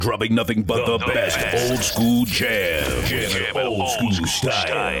Dropping nothing but the best old school jam, old school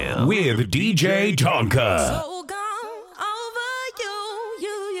style with DjTonka. So gone over you.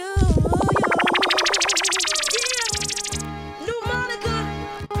 Yeah. New Monica.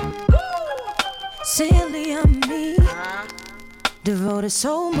 Silly of me. Devoted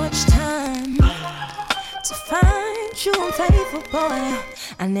so much time to find you unfaithful, boy.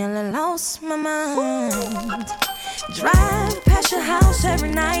 I nearly lost my mind. Drive past your house every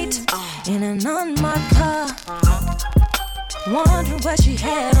night in an unmarked car, wondering what she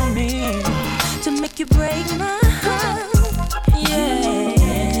had on me to make you break my heart. Yeah,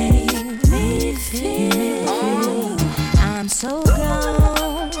 me feel I'm so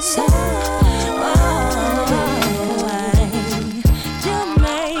gone. So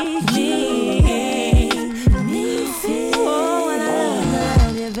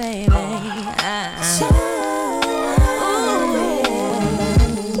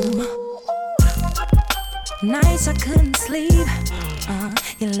nights I couldn't sleep.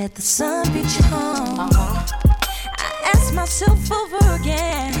 You let the sun beat you home. I ask myself over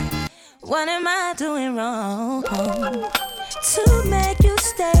again, what am I doing wrong to make you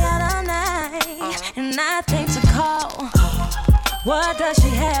stay out all night and nothing to call? What does she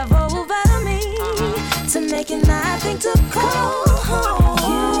have over me to make it nothing to call?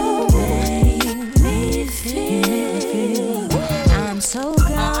 You make me feel I'm so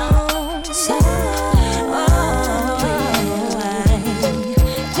gone. So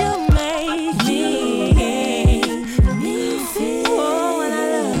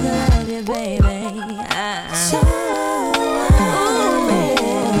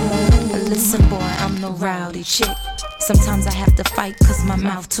rowdy chick. Sometimes I have to fight cause my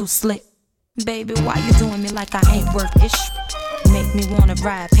mouth too slick. Baby, why you doing me like I ain't worth it? Make me wanna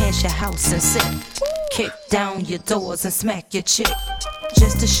ride past your house and sit, kick down your doors and smack your chick,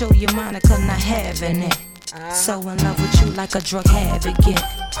 just to show you Monica not having it. So in love with you like a drug habit get.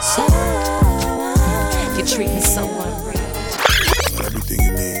 So you treat me so unreal. Everything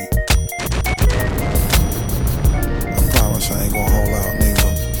you need. I promise I ain't gonna hold out, nigga.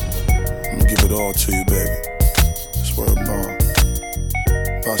 Give it all to you, baby. Swear to God.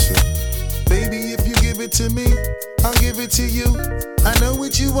 Bust it. Baby, if you give it to me, I'll give it to you. I know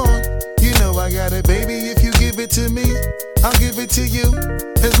what you want. You know I got it. Baby, if you give it to me, I'll give it to you.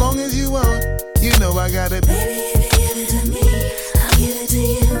 As long as you want. You know I got it. Baby, if you give it to me, I'll give it to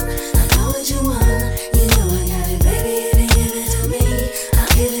you. I know what you want. You know I got it. Baby, if you give it to me, I'll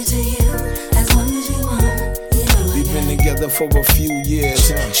give it to you. As long as you want. We've been together for a few years,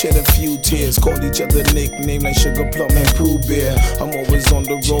 shed a few tears, called each other nicknames like Sugar Plum and Pooh Bear. I'm always on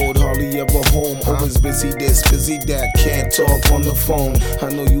the road, hardly ever home, always busy this, busy that, can't talk on the phone.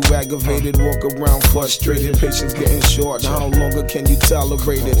 I know you aggravated, walk around frustrated, patience getting short, how longer can you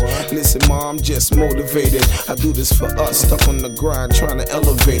tolerate it? Listen ma, I'm just motivated, I do this for us, stuck on the grind, trying to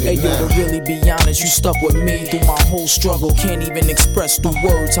elevate it. Hey yo, to really be honest, you stuck with me through my whole struggle, can't even express through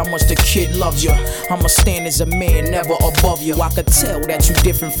words how much the kid loves you. I'ma stand as a man, never above you. I could tell that you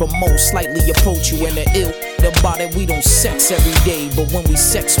different from most, slightly approach you in the ill about it. We don't sex every day, but when we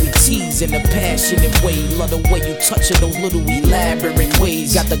sex we tease in a passionate way. Love the way you touch it, those little elaborate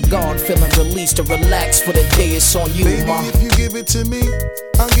ways. Got the guard feeling released to relax for the day. It's on you, baby, ma. If you give it to me,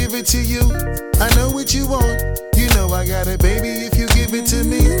 I'll give it to you. I know what you want. You know I got it, baby. If you give it to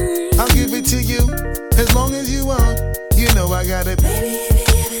me, I'll give it to you. As long as you want. You know I got it, baby. If you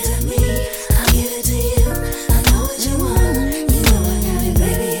give it to me, I'll give it to you. I know what you want. You know I got it,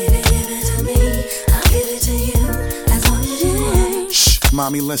 baby. If you give it to me, I'll give it to you. As long as you want. Shh,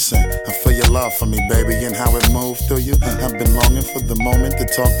 mommy, listen. I feel your love for me, baby, and how it moved through you. I've been longing for the moment to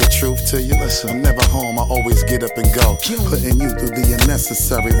talk the truth to you. I'm never home, I always get up and go, putting you through the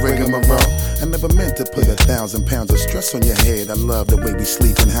unnecessary rigmarole. I never meant to put 1,000 pounds of stress on your head. I love the way we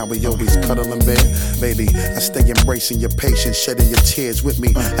sleep and how we always cuddle in bed. Baby, I stay embracing your patience, shedding your tears with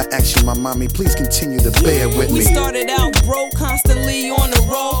me. I ask you, my mommy, please continue to bear with me. We started out broke, constantly on the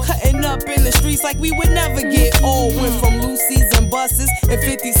road, cutting up in the streets like we would never get old. Went from Lucy's and buses and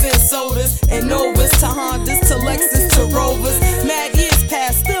 50-cent sodas and Novas to Hondas to Lexus to Rovers. Mad years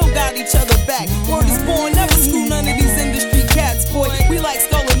past, still got each other back. Word is born, never screw none of these industry cats, boy. We like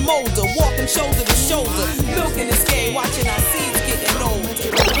Skull and Molder, walking shoulder to shoulder, milking this game, watching our seeds getting older.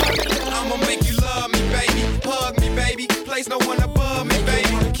 I'ma make you love me, baby. Hug me, baby. Place no one above me,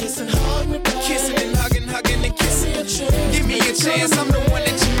 baby. Kissing, hug me, baby. Kissing and hugging, hugging and kissing. Give me a chance, I'm the one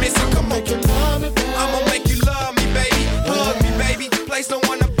that you're missing. Come on, I'ma make you love me, baby. Hug me, baby. Place no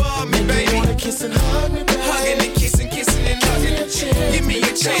one above me, baby. Kissing, hug me, baby. Hugging and kissing, kissing and hugging. Give me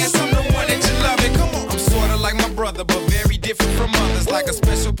a chance, I'm the one that you love. Come on, I'm sorta like my brother, but very different from others. like a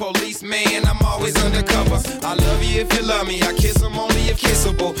special policeman, I'm always undercover. I love you if you love me, I kiss them only if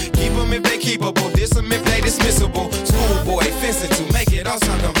kissable. Keep them if they keepable, diss them if they dismissible. Schoolboy, fencing to make it all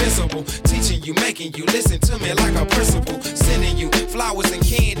sound convincible. Teaching you, making you listen to me like a principal. Sending you flowers and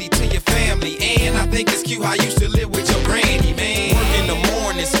candy to your family. And I think it's cute how you used to live with your granny, man. Work in the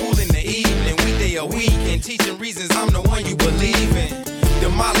morning, school in the evening, weekday or weekend. Teaching reasons I'm the one you believe in.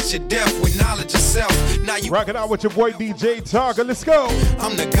 Demolish your death with knowledge of self. Now you rocking out with your boy DjTonka. Let's go.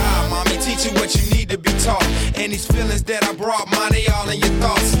 I'm the guy, mommy. Teach you what you need to be taught. And these feelings that I brought, mine, they all in your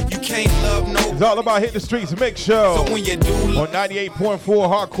thoughts. You can't love no. It's all about hitting the streets. Make sure. So when you do on 98.4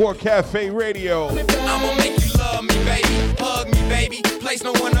 Hardcore Cafe Radio. I'ma make you love me, baby. Hug me, baby. Place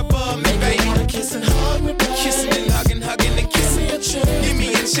no one above me, baby. Kiss and hug me, baby. Kissing and hugging, hugging and kissing. Give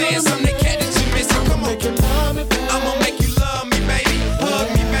me a chance. I'm the cat that you miss. Come on. I'ma make you love me, baby. Hug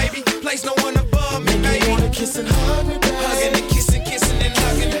me, baby. Place no one above me, baby. Kiss and hug me, baby. Hugging and kissing, kissing and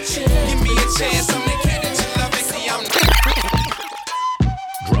hugging. Give me a chance. I'm the cat that you love. See, I'm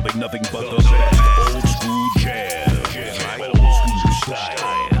dropping nothing but the best old school jam, old school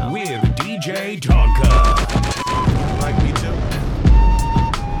style with DjTonka. Like me too.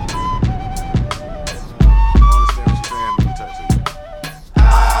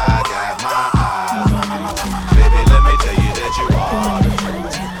 I got my eyes on you. Baby, let me tell you that you are the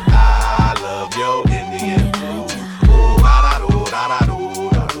truth. I love your Indian food. Ooh, da-da-do, da-da-do,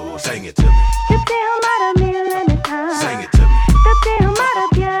 da-do. Sing it to me. Sing it to me.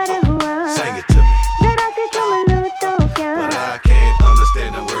 Sing it to me. But I can't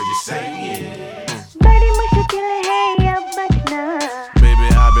understand the word you're saying. Baby,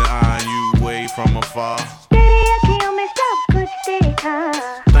 I've been eyeing you way from afar.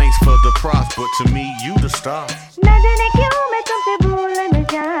 Thanks for the props, but to me, you the star.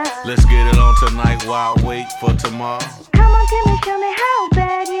 Let's get it on tonight while I wait for tomorrow. Come on, Timmy, show me how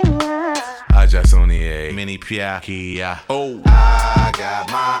bad you are. I just only a mini piakia. Oh, I got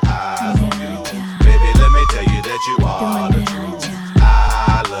my eyes on you. Baby, let me tell you that you are the truth.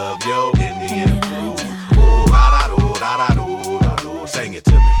 I love your Indian food. Ooh, da-da-do, da-da-do, da-do. Sing it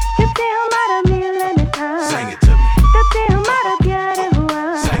to me. Sing it to me. Sing it to me.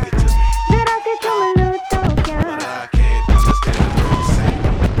 But I can't understand what you're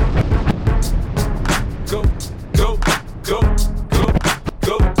saying. go, go, go, go, go,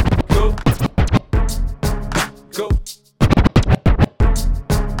 go, go, go,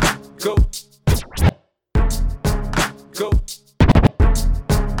 go,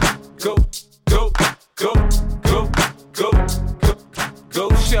 go, go, go, go, go,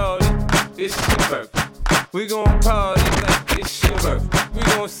 go, shorty, it's your birthday. We gon' party like it's your birthday. We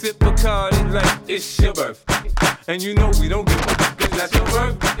gon' sip Bacardi like it's your birthday. And you know we don't give a fuck, it's not your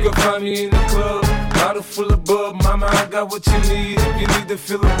birthday. You'll find me in the club, bottle full of bub. Mama, I got what you need if you need to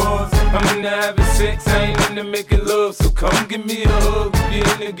feel the buzz. I'm into having sex, I ain't into making love. So come give me a hug, if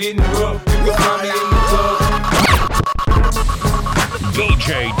you're into getting rough. You can find me in the club.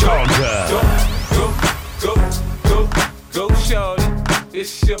 DjTonka. Go, go, go, go, shorty,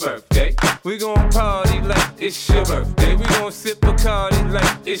 it's your birthday. We gon' party like it's your birthday. We gon' sip Bacardi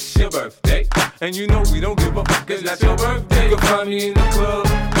like it's your birthday. And you know we don't give a fuck, it's not your birthday. You can find me in the club,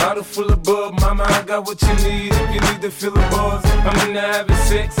 bottle full of bub. Mama, I got what you need if you need to feel the buzz. I'm into having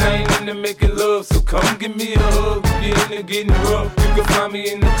sex, I ain't into making love. So come give me a hug, if you're into getting rough. You can find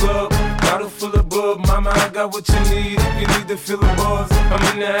me in the club, bottle full of bub. Mama, I got what you need if you need to feel the buzz. I'm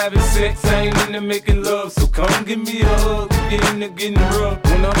into having sex, I ain't into making love. So come give me a hug, if you're into getting rough.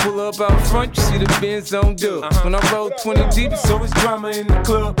 When I pull up out front, you see the Benz on dub. When I roll 20 deep, so it's drama in the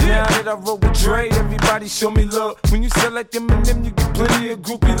club. Now that I roll with Dre, everybody show me love. When you sell like Eminem, you get plenty of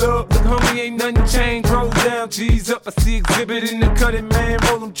groupie love. Look, homie, ain't nothing changed. Roll down, G's up. I see exhibit in the cutting, man.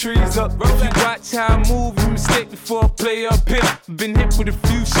 Roll them trees up. If you watch how I move, you mistake before I play up here. Been hit with a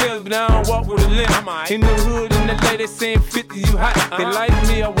few shells, but I don't walk with a limp. In the hood, in the LA, they saying 50, you hot. They like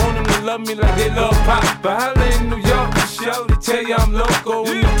me, I want them to love me like they love pop. But holla in New York, for sure, they tell you I'm local.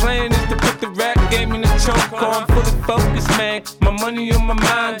 And the plan is to put the rap game in the choke. I'm fully focused, man. My money on my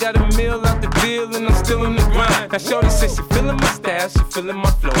mind, got a meal out the deal, and I'm still in the grind. Now shorty says she feeling my style, she feeling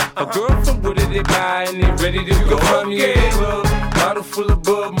my flow. A girl from Wooded, they buy, and they ready to go. Find me in the club, bottle full of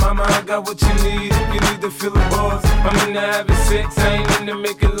bub. Mama, I got what you need if you need to feel the buzz. I'm into having sex, I ain't into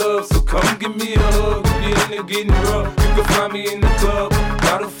making love. So come give me a hug, if you're into getting rough. You can find me in the club,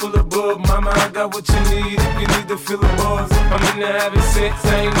 bottle full of bub. Mama, I got what you need if you need to feel the buzz. I'm into having sex, I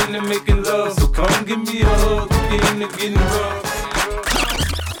ain't into making love. So come give me a hug, if you're into getting rough.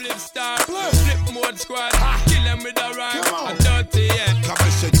 Flip star, flip mode squad, kill them with a rhyme. I'm dirty, yeah. Come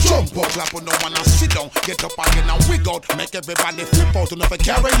and say, Bumper clap on the one I sit on. Get up again and wiggle. Make everybody flip out enough and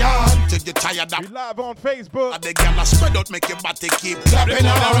carry on till you're tired of. We live on Facebook. And the girl spread out, make your body keep clapping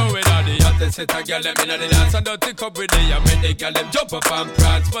on. With all the hottest set a girl them in the dance and don't take up with the make the girl them jump up and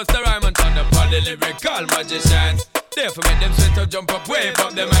prance. Bust the rhyme and turn up all the lyrical magicians. Therefore make them sweat to jump up, wave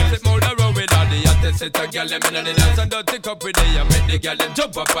up them hands. Flip mode around with all the hottest set a girl them in the dance and don't take up with the make the girl them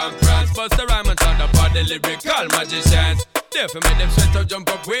jump up and prance. Bust the rhyme and turn up all the lyrical magicians. Therefore make them sweat to jump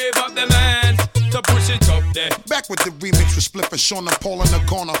up, wave up them hands. To push it up there. Back with the remix with Spliff and Sean and Paul in the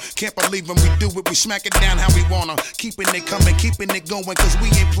corner. Can't believe when we do it, we smack it down how we wanna. Keeping it coming, keeping it going, cause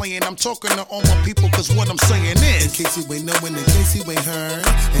we ain't playing. I'm talking to all my people, cause what I'm saying is, in case you ain't knowing, in case you ain't heard,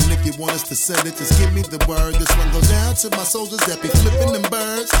 and if you want us to send it, just give me the word. This one goes out to my soldiers that be flipping them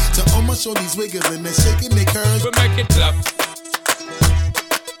birds, to all my shorties wiggling and shaking their curves. We make it clap.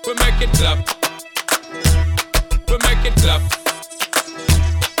 We make it clap. We make it clap.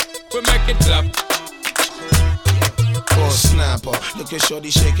 We make it clap. Oh snapper, look at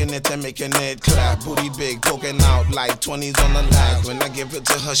shorty shaking it and making it clap. Booty big, poking out like 20s on the lag. When I give it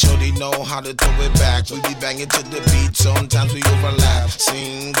to her, shorty know how to throw it back. We be banging to the beat, sometimes we overlap.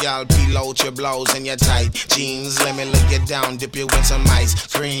 Sing, y'all peel out your blouse and your tight jeans. Let me look it down, dip you in some ice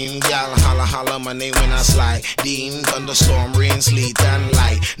cream. Y'all holla holla my name when I slide. Dean, thunderstorm, rain, sleet and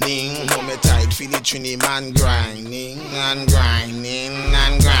lightning. Hold me tight, feel it trini man grinding and grinding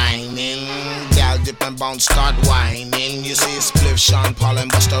and grinding. Y'all dip and bounce, start whining. You see Spliff, Sean, Paul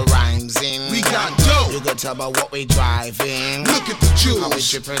and Busta Rhymes in. we got dope. You can tell by what we driving. Look at the How we jewels.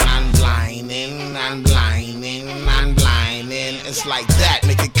 tripping and blinding and blinding and blinding. It's like that,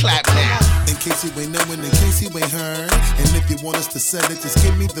 make it clap now. In case you ain't knowing, in case you ain't heard, and if you want us to send it, just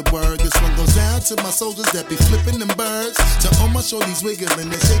give me the word. This one goes out to my soldiers that be flipping them birds, to all my shorties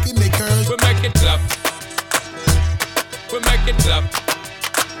wiggling and shaking their curves. We make it clap. We make it clap.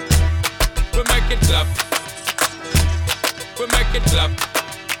 We make it clap. We make it clap.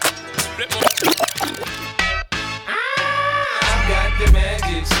 I got the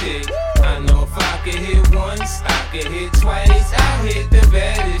magic stick. I know if I could hit once, I could hit twice. I'll hit the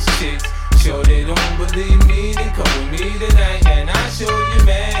baddest chicks. Sure they don't believe me, then come with me tonight and I'll show you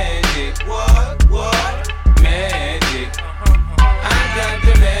magic. What? Magic. I got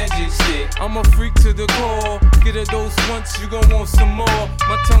the magic stick. I'm a freak to the core. Get a dose once, you gon' want some more.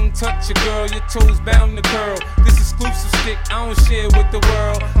 My tongue touch your girl, your toes bound to curl. This exclusive stick, I don't share with the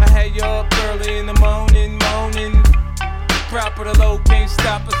world. I had you up early in the morning. Proper to low, can't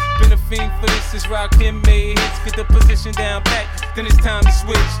stop us. Been a fiend for this, is rockin' made hits. Get the position down pat, then it's time to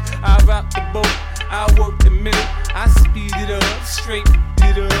switch. I rock the boat, I work the middle. I speed it up, straight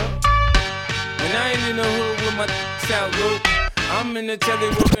it up. When I ain't in the hood with my out low, I'm in the telly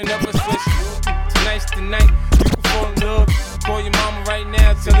working up a switch. Tonight's the night, you can fall in love. Call your mama right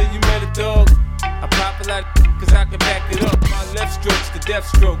now, tell her you met a dog. I pop a lot cause I can back it up. My left stroke's the death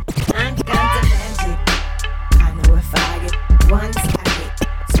stroke. I got the magic. I know if I get once, I get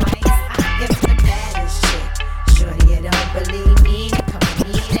twice, I get the baddest chick. Shorty, you don't believe me, then come with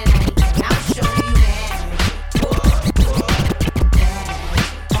me tonight and I'll show you magic.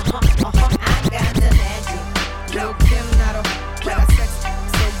 I got the magic. Yo, Kim, not a got sex so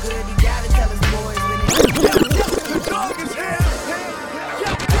good, he gotta tell his boys when it. The dog is here.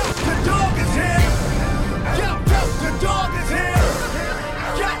 The dog is here. The dog is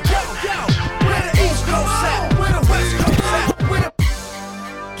here. Where the East Coast at? Where the West Coast at? Where the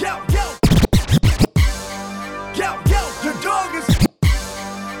the dog is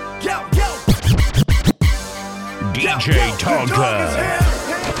DjTonka.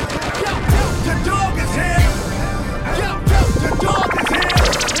 The dog is here. The dog is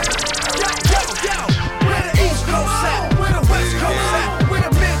here. Where the East Coast at? Where the West Coast at? Where the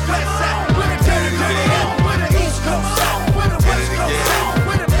Midwest at? Where the Dirty Dirty at? Where the East Coast at? Where the West Coast at?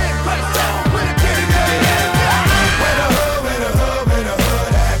 Where the Midwest at? Where the Dirty Dirty at? Where the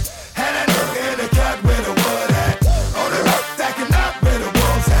hood at? Had that nigga in the cut where the wood at? On the road stacking up where the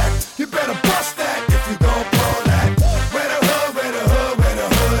wolves at? You better bust that if you gon' pull that. Where the hood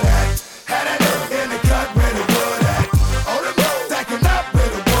at? Had that nigga in the cut where the wood at? On the road stacking up where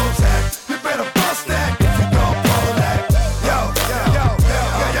the wolves at? You better bust that if you gon' pull that.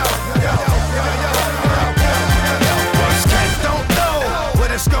 These cats don't know what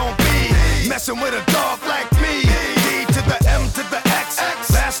it's gon' be. Messing with a dog like me. D to the M to the X.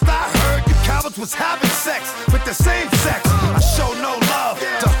 Last I heard, you cowards was having sex with the same sex. I show no love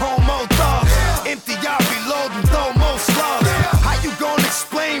to homo thugs. Empty, y'all reloading, throw more slugs. How you gonna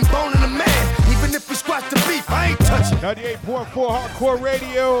explain boning a man? Even if we squash the beef, I ain't touching. 98.4 Hardcore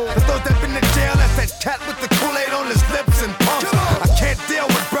Radio. For those that been in jail, that's that cat with the Kool-Aid on his lips and pumps. I can't deal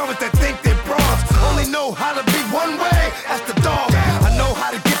with bro with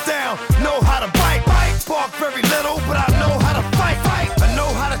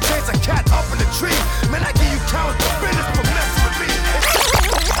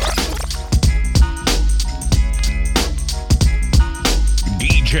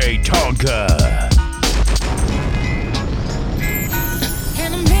DjTonka.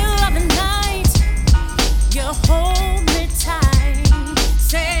 In the middle of the night, you hold me tight,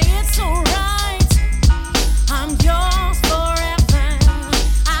 say it's alright, I'm yours forever.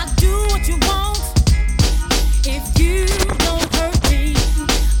 I do what you want. If you don't hurt me,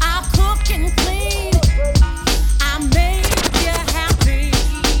 I'll cook and clean. I make you happy.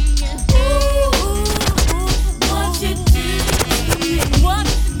 Ooh, what you do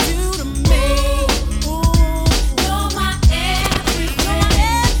to me? Ooh, you're my everything.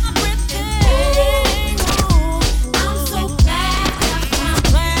 Ooh, I'm so glad I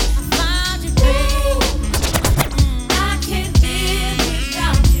found you, babe. I can't live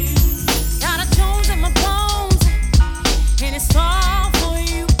without you. Got a Jones in my bones, and it's all for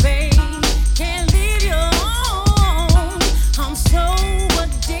you, babe. Can't leave you alone. I'm so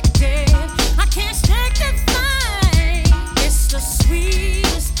addicted. I can't shake that thing. It's the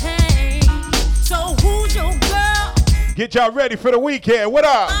sweetest thing. So who's your girl? Get y'all ready for the weekend. What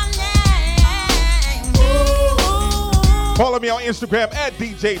up? My name. Ooh, Follow me on Instagram at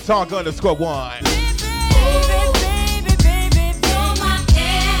DjTonka_1. baby, you're my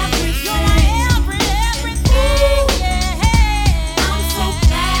everything. Yeah. I'm so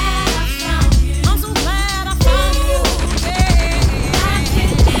glad I found you. I'm so glad I found you. Yeah. I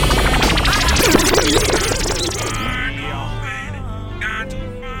can't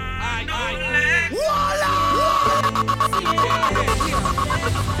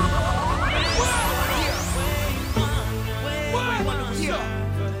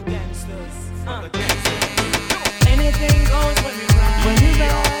Anything goes when we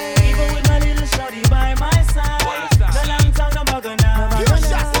ride. Even with my little shorty by my side. The long tongue no bugger now.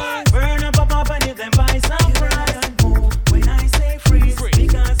 Burn up a pop and you then buy some fries. Move when I say freeze,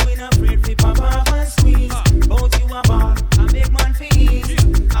 because we not afraid we pop up and squeeze. Both you a ball, a big man for ease.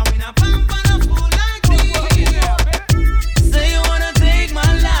 And we not pump on a fool like this. Say you wanna take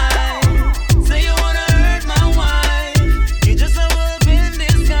my life. Say you wanna hurt my wife. You just a wolf in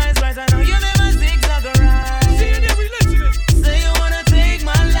disguise, right? I know you never zigzag a ride. Say you wanna take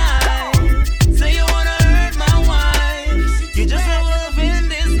my life. Say you wanna hurt my wife. You just a wolf in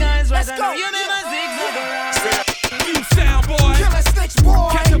disguise, right? I know you never zigzag a ride. New sound boy, Killer snitch boy.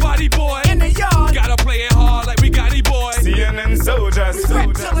 catch a body boy. In the yard. Gotta play it hard like we got boy. CNN soldiers. We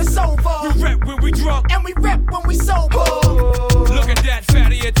rep till it's over. We rep when we drunk. And we rep when we sober. Look at that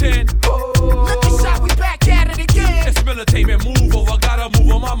fatty at 10. Look at shot, we back at it again. It's militainment move over, gotta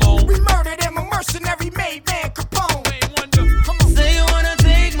move on my moan. We murdered him, a mercenary made man Capone. Ain't wonder. Come on. Say you wanna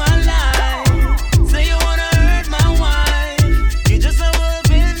take my life. Say you wanna hurt my wife. You just a wolf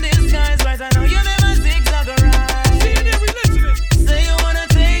in disguise, right? I know you never zigzag a ride. Say you wanna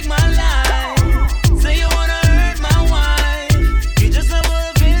take my life. Say you wanna hurt my wife. You just a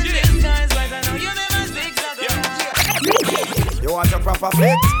wolf in disguise, right? I know you never zigzag a ride. You want a proper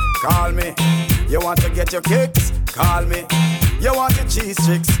flick? Call me. You want to get your kicks? Call me. You want your cheese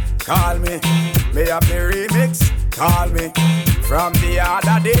chicks? Call me. May have the remix? Call me. From the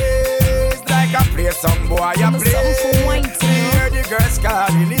other days, like I play some boy, I play. Hear the girls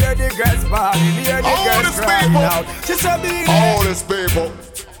calling, hear the girls bawling, hear the girls crying out. Just a beat. All this people,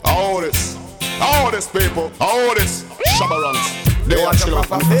 all this people, all this shabbarons. They You want want to a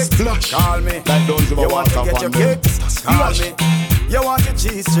proper flick? Call me. Like those who You want want to get your kicks? Call me. You want your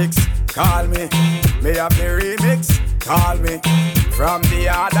cheese chicks? Call me. May have the remix? Call me. From the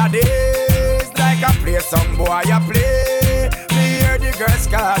other days, like I play some boy, I play. Me hear the girls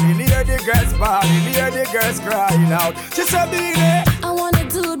calling, hear the girls bawling, hear the girls crying out. Just a beat it. I want a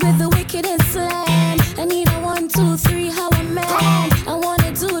dude with the wickedest slam. I need a 1, 2, 3, how a man. I want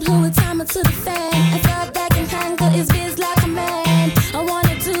a dude who would time it to the fan. I thought that can handle his biz like a man. I want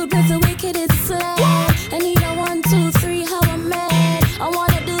a dude with the wickedest slam. I need a 1, 2, 3, how a man. I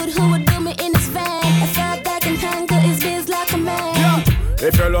want a dude who would do me in his van. I thought that can handle his biz like a man. Yeah.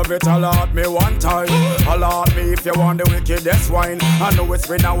 If you love it, allot me one time. Allot me if you want the wickedest wine. I know it's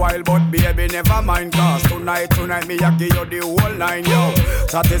been a while, but baby, never mind. Cause tonight, me I give you the whole line, yo.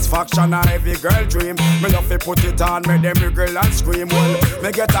 Satisfaction a every girl dream. Me love to put it on, make them wiggle and scream. Well,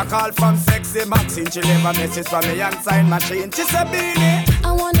 me get a call from sexy Maxine. She leave a message from me and sign machine. She say, Beanie.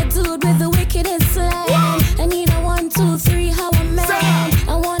 I want a dude with the wickedest slam. I need a 1, 2, 3, how a man.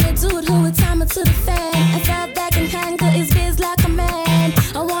 I want a dude who would time it to the fan. I thought that can handle his biz like a man.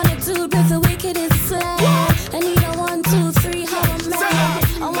 I want a dude with the wickedest slam. I need a 1, 2, 3, how a man.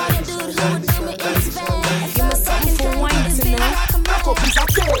 I want a dude who would do me in his van. I thought that can handle his biz like a man. Piece of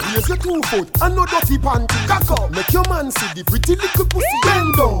cake. 2 foot and no dirty panty. Cock up, make your man see the pretty little pussy.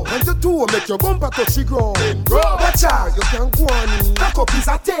 Bend down, and your toe make your bumper touch the ground. Watch out, you can go on. Cock up is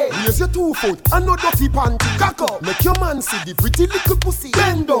a tail. Raise your 2 foot and no dirty panty. Cock up, make your man see the pretty little pussy.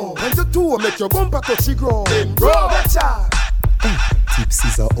 Bend down, and your toe make your bumper touch the ground. Watch out.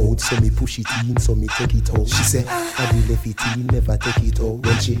 Tipsies are out, so me push it in, so me take it out. She say, I be left it in, never take it out.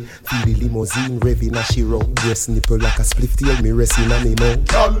 When she feel the limousine revving as she roll, breast nipple like a spliff tail, me resting on me mouth.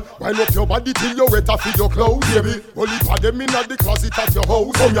 Girl, wind up your body till you wet off with your clothes, baby. Only for them in the closet at your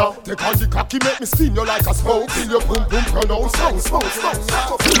house. Oh yeah, take on the cocky, make me spin you like a spoke. Till your boom boom pronounce, smoke.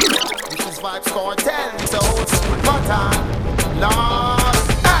 This is Vibes Cartel, so butter, Lord.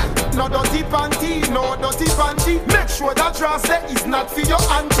 No dirty panty, no dirty panty. Make sure that dress there is not for your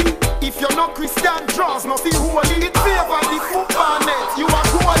auntie. If you're not Christian, dress not for holy. It favor the football net, you are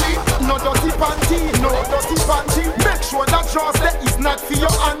goalie. No dirty panty, no dirty panty. Make sure that dress there is not for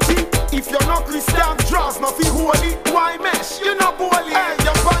your auntie. If you're not Christian, dress not for holy. Why mesh? You know goalie. Hey,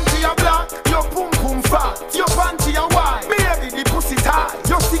 your panty are black, your pum pum fat. Your panty are white, baby the pussy tight.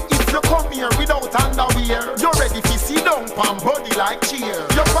 You see if you come here without underwear, you're ready to see down pan body like cheer.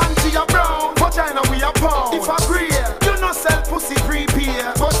 Your panty are brown, vagina we are pound. If I agree, you no sell pussy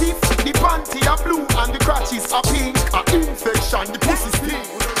prepare. But if the panty are blue and the crotches are pink, a infection the pussy stink.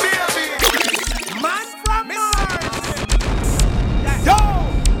 Baby, man from Mars. Yo,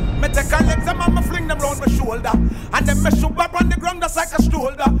 me take a legs and I'ma fling them round my shoulder, and then me shoot up on the ground just like a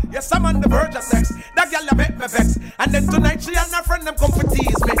shoulder. Yes, I'm on the verge of sex. That girl you make me vex, and then tonight she and her friend them come to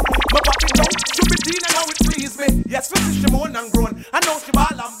tease me. My body down, she be teen and how it please me. Yes, we see she moan and groan, I know she ball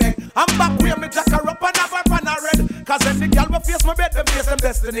and beg. I'm back where me jack her up and have her pan her red. Cause when the girl will face my bed, them face them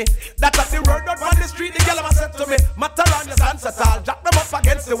destiny. That at the word out on the street, the girl ever said to me, matter on your stance at all, jack them up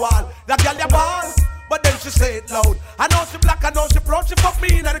against the wall. That girl you ball, but then she say it loud. I know she black, I know she proud, she fuck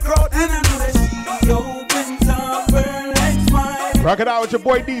me in the crowd. And I know that she opens up her legs wide. Rock it out with your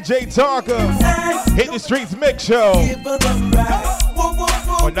boy DjTonka. Hit the Streetz Mix Show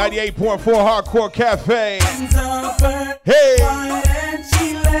on 98.4 Hardcore Cafe. Hey! And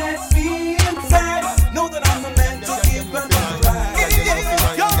she let me inside. Know that I'm the man to give her the right.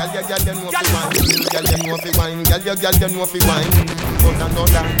 Girl, you know fi wine. Girl, you know fi wine. Girl, you know fi wine. But I know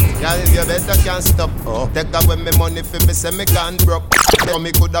that, girl, you better can't stop. Take away me money fi me say me can't broke. So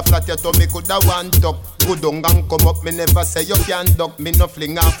me coulda flat your toe, me coulda one tuck. Good down and come up, me never say you can't duck. Me no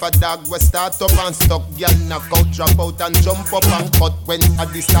fling off a dog, we start up and stuck. Girl, knock out, drop out and jump up and cut. When I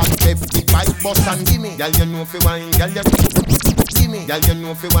the start, the bike bust and gimme. Girl, you know fi wine. Girl, you gimme. Girl, you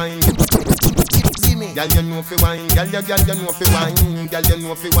know fi wine. Girl, you know fi wine. Girl, you know fi wine. Girl, you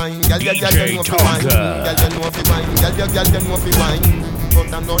know fi wine. Girl, you know fi wine. Girl, you know fi wine. Girl, you know fi wine. But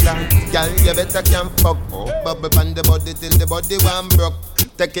I know that, girl, you better can't fuck. Bubble on the body till the body one broke.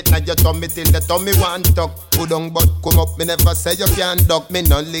 Take it now your tummy till the tummy one tuck. Put on but come up, me never say you can't duck. Me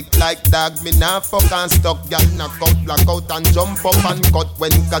no lick like dog, me nah fuck and stuck. Girl, knock out, black out and jump up and cut.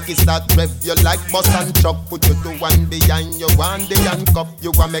 When cocky start rev, you like bus and truck. Put you to one behind you, one the handcuff.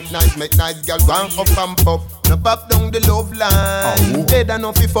 You want make nice, girl, one up and pop. No pop down the love line. Better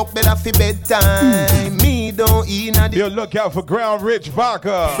no fi fuck, better fi bedtime. Me don't eat na the. You'll look out for Ground Rich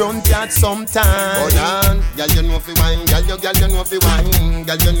Vodka. Front yard sometime. Hold on, girl, you know fi wine. Girl, you know fi wine.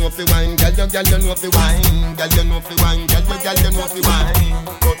 Girl, you know fi wine. Girl, you know fi wine. Girl, you know fi wine. Girl, you know fi wine.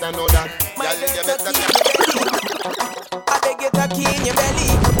 But I know that, girl, you better can't. I beg you to key in your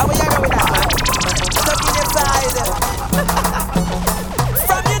belly. How we go with that, man? Stuck in your side.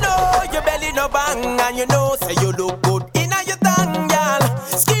 From you know your belly no bang, and you know say you look good in your tongue, girl.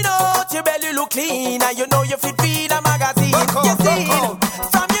 Skin out your belly look clean, and you know you fit feed a magazine. You see,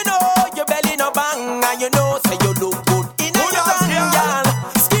 from you know your belly no bang, and you know say you look good in your tongue, girl.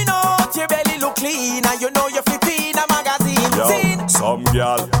 Skin out your belly look clean, and you know you fit feed a magazine. Yo, some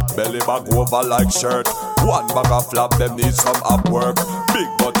girl belly bag over like shirt. One bag of flap, them need some up work. Big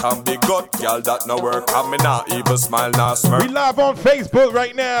butt and big gut, girl, that no work. And me not even smile, not smirk. We live on Facebook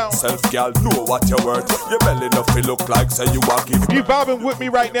right now. Self girl, know what you're worth. Your belly nothing look like, say you are give. You vibing with me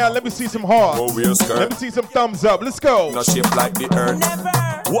right now, let me see some hearts. Go real skirt. Let me see some thumbs up, let's go. No shape like the earth. Never.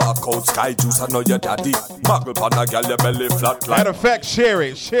 Walk out, sky juice, I know your daddy. Muggle pan a girl, your belly flat like. Matter of fact, share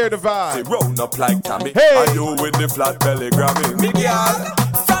it, share the vibe. Say round up like Tammy. Hey. And you with the flat belly grabbing. Me girl.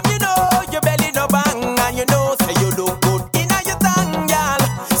 From you know your belly no bang, and you know say you look good in your tongue, girl.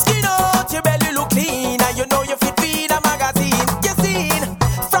 Skin out your belly look clean, and you know you fit feed a magazine. You seen?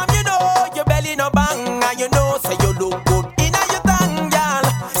 From you know your belly no bang, and you know say you look good in your tongue, girl.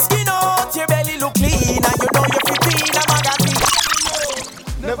 Skin out your belly look clean, and you know you fit feed a magazine.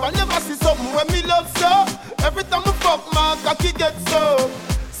 Never see something when me love so. Every time I fuck my cocky get so.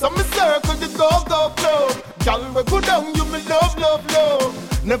 So me circle the go-go club. Girl, we go down, you me love, love, love.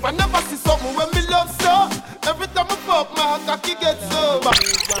 Never see something when me love so. Every time I fuck, my cocky gets so.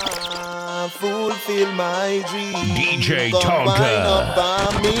 Fulfill my dream. DjTonka. Wind up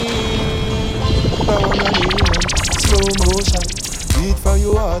on me. Slow motion. Beat for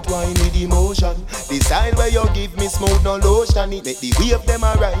your heart, wine with emotion. Decide where you give me smooth, no lotion. It make the wave them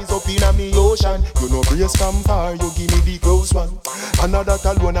a rise up in a me ocean. You know brace from far, you give me the close one. Another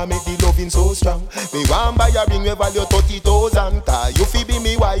alone I make the loving so strong. Me want buy a ring, we value 30,000. You fi be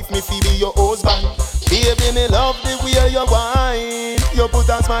me wife, me fi be your husband. Baby, me love the way you whine. You put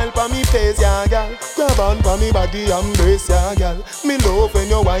a smile pa me face, yeah, girl. Grab on pa me body, embrace, yeah, girl. Me love when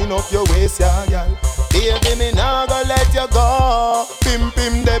you wind up your waist, yeah, girl. Baby, me nah go let you go. Pim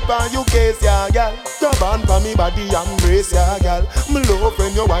pim dep on you case, yeah, girl. Grab on pa me body, embrace, yeah, girl. Me love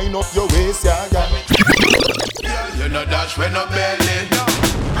when you wind up your waist, yeah, girl. You know dash when no belly.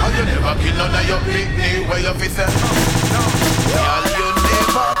 How you never kill none of your picnic where you fit. Girl, you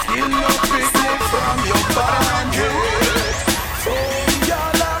never kill no picnic from your band. So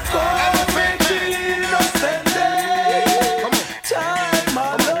y'all are everything innocent day. Time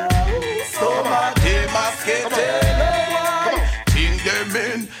alone, so my day basket. Think them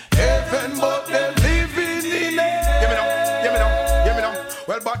in heaven, but they living in it. Give me now.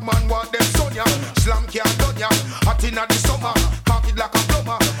 Well, bad man want them son ya. Slam can't done ya. Hot in the summer, cock it like a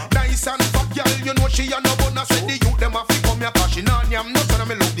plumber. Nice and fat girl, you know she a no bonus. Said the youth them a fi come here, passion on yam. No son of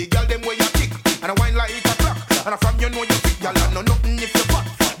me love the girl them way you kick. And I wine like a clock. And from you know you fit, girl, I know nothing if you fat.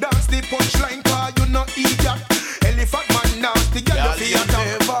 Dance the punchline, car you no idiot. Elephant man dance, the girl you feel attack.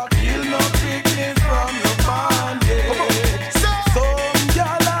 Never kill no picnic from your bondage. Some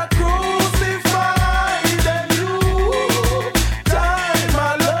girl a crucified them you. Time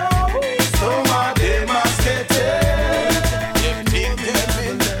alone, some of them a skated. Them think them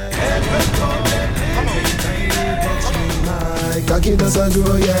in heaven, come on. Cocky does a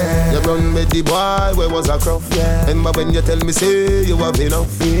grow, yeah. You run with the boy, where was a crop, yeah. Remember when you tell me, say, you have enough,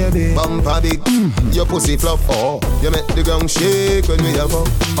 baby. Bumper big, your pussy fluff, oh. You make the ground shake when we have up,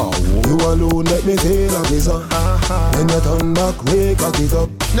 oh. You alone let me feel like this, oh. When you turn back, wake cock it up.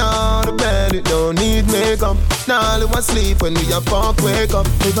 Now the bed, it don't need makeup. Now let me sleep when we have fuck, wake up.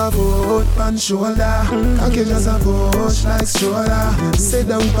 If I put on shoulder, cocky just a push like stroller. Sit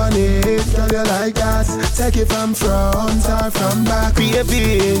down on it, girl you like that. Take it from front or from back,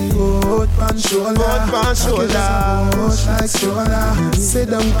 baby. Put on shoulder, push like stroller. Sit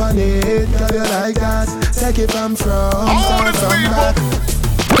down on it, girl you like that. Take it from front or from back.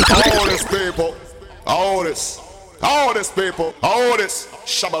 All this people, all this people, all this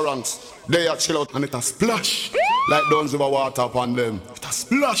shabarangs, they are chill out and it a splash like dons over water upon them. It a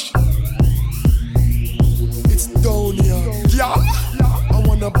splash. It's down here, yeah. I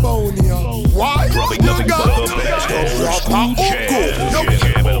wanna bone here. Why? Rubbing nothing but the best old school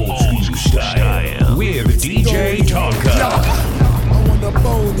jam, old school style with DjTonka. I wanna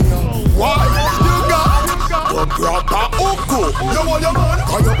bone here. Why? You got proper uku. You want your man?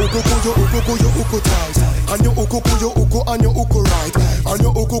 And your uku tight. And your uku and your uku right. And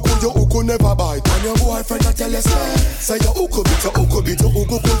your uku never bite. And your boyfriend a tell you say your uku bit, your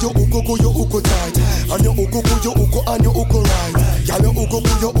uku tight. And your uku and your uku right. Girl,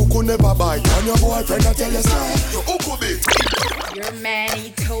 your uku never bite. And your boyfriend a tell you say your uku bit. Your man,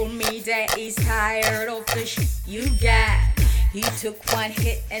 he told me that he's tired of the shit you got. He took one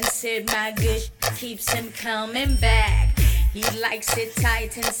hit and said my good keeps him coming back. He likes it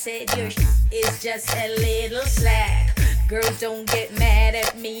tight and said your shit is just a little slack. Girls, don't get mad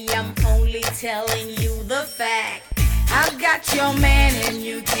at me, I'm only telling you the fact. I've got your man and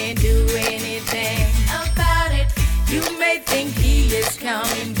you can't do anything about it. You may think he is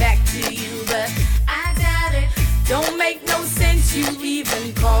coming back to you, but I doubt it. Don't make no sense you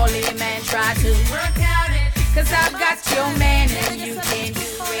even call him and try to work out it. Cause I've got your man and you can't do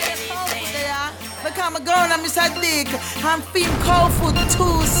anything. Look, I'm a girl and I'm Mr. Dick. I'm feeling cold food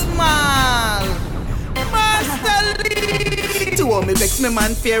too small. Master Lee. To all me vex me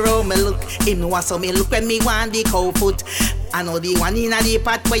man fear how me look. Him know so me look when me want the cow foot. I know the one in a the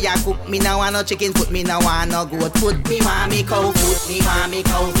pot where you cook. Me now want no chicken foot, me now want no goat foot. Me want me cow foot, me want me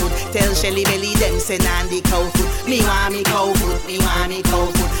cow foot. Tell Shelly Belly them send on the cow foot. Me want me cow foot, me want me cow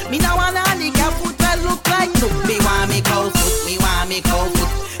foot. Me now want a handicap foot that look like look. Me want me cow foot, me want me cow foot.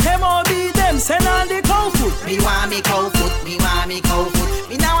 M.O.B. them send on the cow foot. Me want me cow foot, me want me cow foot.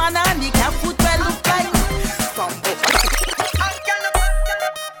 Me now want a handicap foot that look like from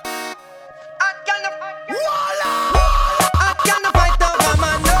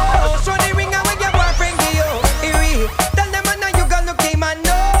Show the ring and when your boyfriend give you. Tell them I know you gonna keep my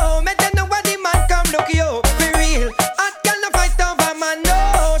nose.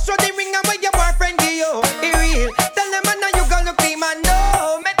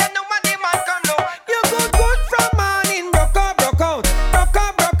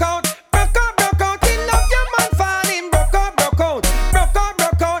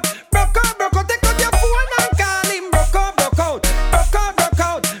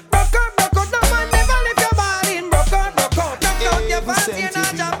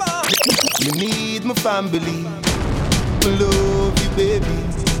 family. Love you, baby.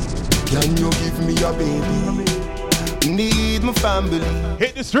 Can you give me a baby? Need my family.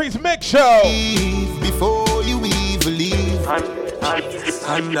 Hit the Streetz mix show. Before you even leave.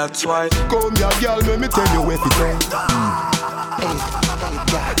 And that's why. Come here, girl, let me tell you where to go.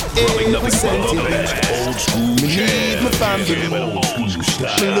 Rubbing nothing but the best old school jam. My family. Old school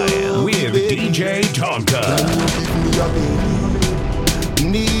style. With DjTonka.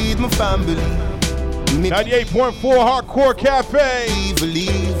 Need my family. 98.4 Hardcore Cafe.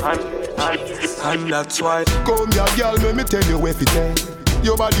 And that's why. Come here, girl, let me tell you where to go.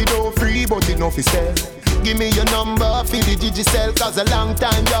 Your body no free, but it no fi sell. Give me your number for the Digicel, cause a long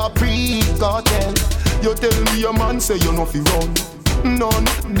time you're pre-cartel. You tell me your man say you no fi run. None,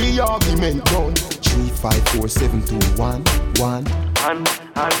 the argument done. 3, 5, 4, 7, 2, 1, 1.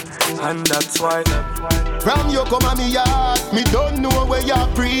 And that's why. From you come at me yard, me don't know where you're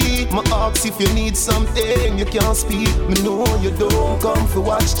free. My ask if you need something, you can't speak. Me know you don't come for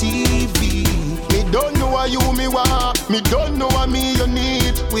watch TV. Me don't know what you me want, me don't know what me you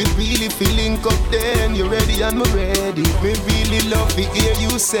need. We really feeling up then, you ready and me ready. Me really love to hear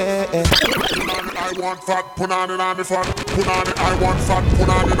you say. I want fat, put on it on the fat, put on it. I want fat, put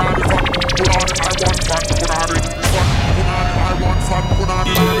on it on the fat, put on it. I want fat, put on it, fat, put on it. I want fat, put on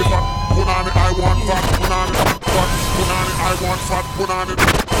it on the fat, put on it. I want fat, put on it, fat, put on it. I want fat, put on it,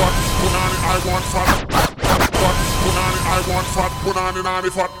 fat, put on it. I want fat, put on it. I want fat, put on it on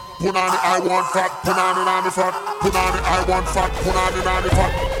the fat, put on it. I want fat, put on it on the fat, put on it. I want fat, put on it on the fat,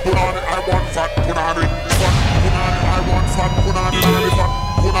 put on it. I want fat, put on it, fat, put on it. I want fat, put on it on the fat,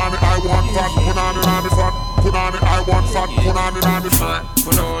 put on it. I want fat, put on it on the fat, put on it. I want fat, put on it on the fat,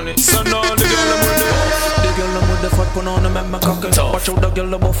 put on it. So now the girl with the fat, put on it, make my cock it. Watch out the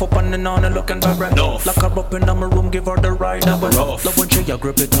girl buff up and on and looking vibrant. Lock her up in my room, give her the ride. Love when she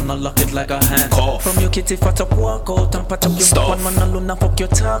grip it and I lock it like a hand. From your kitty fat up, walk out and pat up your stuff. One man alone and fuck your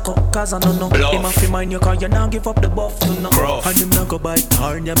taco, cause I don't know. Him a fi mind you cause you now give up the buff to no. And him now go bite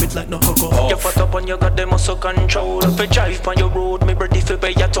hard, you bit like no cocoa. You fat up and you got the muscle control. If you drive on your road, me ready fi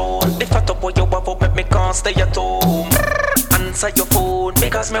pay your toll. The fat up when you have up, make me can't stay at home. Answer your phone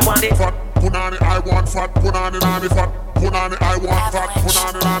because me want it. Fat, put on it, I want fat, put on it on the fat, put on it, I want fat, put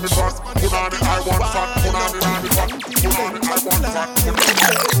on it on the fat, put on it, I want fat, put on it on the fat, put on it, I want fat, put on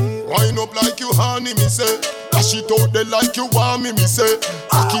it. Wind up like you honey, me say. Dash it out there like you want me say.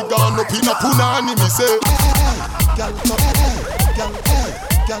 Cocky gone up in a punani, me say.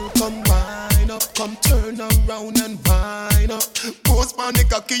 Girl come wind up, come turn around and wind up. Post on the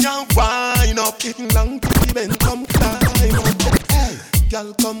cocky and wind up. Getting long to the bend, come climb up.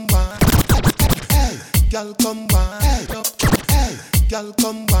 Girl come wind up, girl come wind up. Girl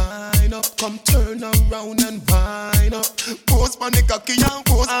come wind up, come turn around and wind up. Post on the cocky and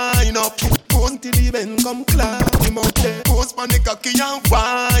wind up. Post till the bend, come climb up there. Post on the cocky and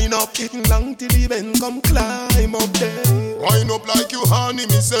wind up. Getting long till the bend, come climb up there. Wind up like you honey,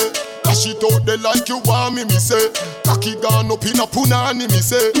 me say. Dash it out there like you want me say. Cocky gone up in a punani, me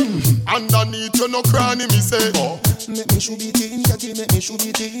say. Underneath you no cranny, me say. Make me shoot it in, cocky, make me shoot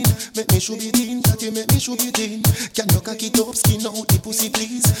it in. Make me shoot it in, cocky, make me shoot it in. Can you cocky top skin out the pussy,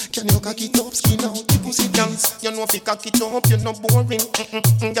 please? Can you cocky top skin out the pussy, please? You know if you cocky top, you're not boring.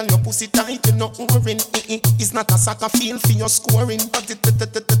 Girl, your pussy tight, you're not boring. It's not a soccer field for your scoring. But it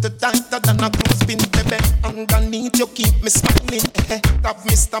tighter than a clothespin, baby. Underneath you keep me smiling. Have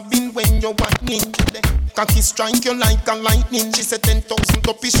me stabbing when you're whining. Cocky strike you like a lightning. She said 10,000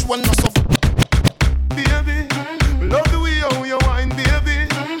 up is one no so. Baby, love the way how you whine, baby.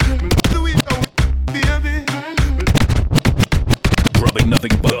 Love the way how, baby. Rubbing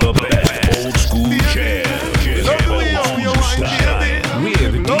nothing but the best old school jam. Old school style.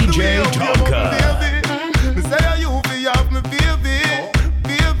 With DjTonka. Me say you be have me, baby,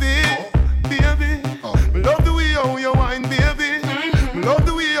 baby, baby. Love the way how you whine, baby. Love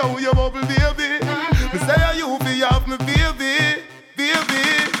the way how you bubble, baby. Me say you be have me, baby, baby.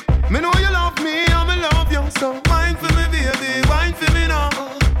 Me know you love me, I'ma love you. So wine for me, baby, wine for me now.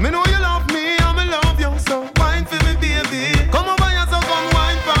 Me know you love me, I'ma love you. So wine for me, baby. Come over here, so come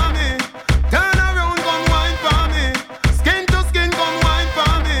wine for me. Turn around, come wine for me. Skin to skin, come wine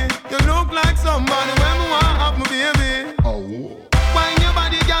for me. You look like somebody when me want have me, baby. Wine your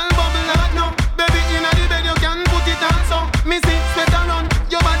body, girl, bubble like no. Baby, inna the bed you can put it on so. Me see sweat run,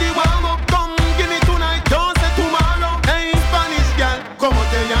 your body warm up. Come give me tonight, don't say tomorrow. Hey, Spanish girl, come on,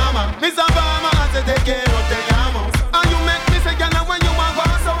 te llama. Miss Obama, I say take care of the llamos. And you make me say, girl, when you want go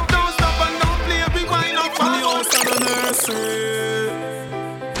so. Don't stop and don't play, rewind up for you.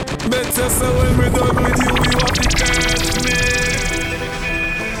 Better so when we're done with you, you have to catch me.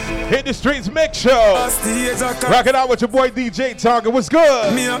 Hit the Streets Mix Show. Rock it out with your boy DjTonka. What's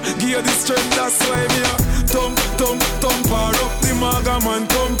good? Me give you the strength, that's why me thump her up. The maga man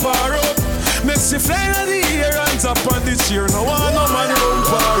thump her up. Make she fly in the air and tap on the chair. No one no man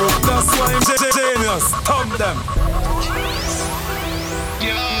thump her up. That's why I'm genius. Thump them.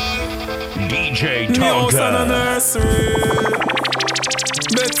 DjTonka.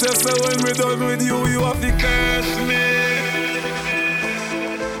 Better so when we done with you, you have to curse me.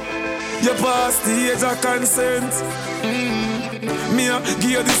 You pass the age of consent. Me give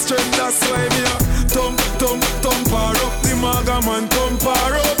you the strength, that's why me thump her up. The maga man thump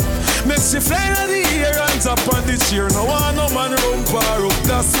her up. Make she fly in the air and tap on the chair. No one no man rump her up.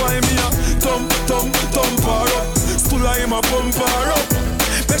 That's why me thump her up. Still I am a pump her up.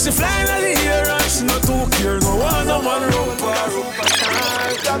 Make she fly in the air and she not too care. No one no man rump her up.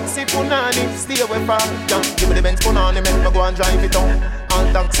 Taxi punani, stay away from jam. Give me the Benz punani, make me go and drive it on.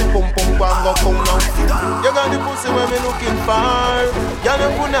 And taxi pum go come now. You got the pussy where me looking for. You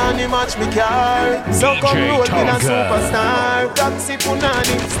know punani match me car. So come roll with a superstar. Taxi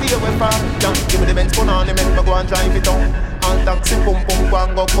punani, stay away from jam. Give me the Benz punani, make me go and drive it on. And taxi pum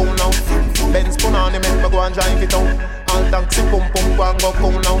go come now. Benz punani, make me go and drive it on. And taxi pum go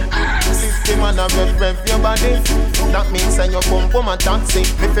come now. 50 man a rev your body. That means when you come a taxi.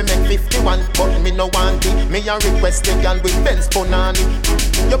 Me fi make 51, but me no want it. Me a request the girl with Benz punani.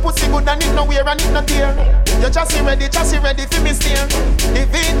 Your pussy good and it no wear and it no tear. You chassis ready for me steer. The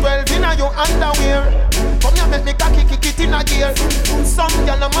V12 inna your underwear. Come here make me cocky kick it in a gear. Some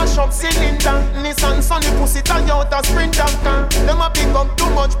girl a mash up cylinder. Nissan Sunny pussy tie out a Sprinter. Them a pick up too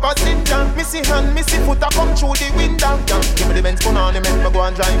much passenger. Missy hand, missy foot a come through the window. Give me the Benz punani, make me go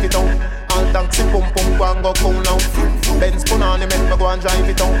and drive it on. All taxi pum go come now. Benz punani, make me go and drive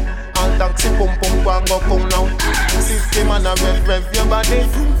it on. All taxi pum go come now. 50 man a rev your body.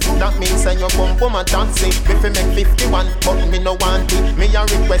 That means when you come a taxi. Me fi make 51, but me no want it. Me a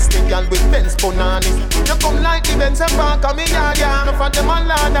request the girl with Benz punani. You come like the Benz and park on me yard, yeah. No for them a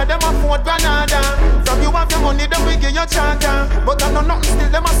ladder, them a Ford Granada. From you have your money, them we give you charter. But I know nothing still,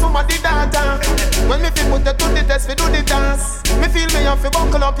 them a somebody data. When me fi put you to the test, fi do the dance. Me feel me have to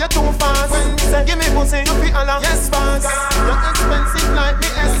buckle up, you too fast. When say give me pussy, you fi holla, yes fast. You're expensive like me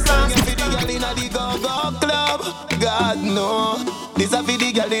S-class. Give me the girl inna the go-go club. God no. This a fi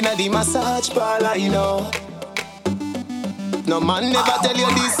the girl inna the massage parlor, you know. No man never tell you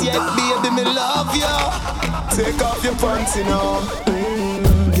this yet, baby, me love you. Take off your pants, you know.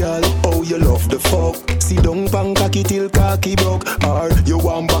 Girl, oh you love the fuck. Sit down pan cocky till cocky broke. Or you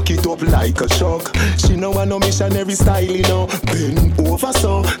want back it up like a shock. She know I no missionary style, you know. Bend over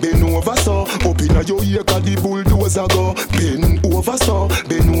so. Up inna your ear 'cause the bulldozer go. Bend over so.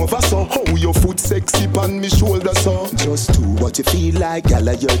 How your foot sexy pan me shoulder so. Just do what you feel like, girl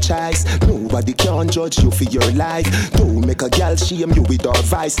of your choice. Nobody can judge you for your life. Don't make a girl shame you with her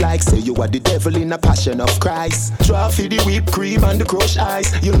vice. Like say you are the devil in a passion of Christ. Try for the whipped cream and the crushed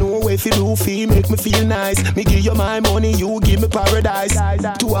ice. You know if you do feel make me feel nice. Me give you my money, you give me paradise.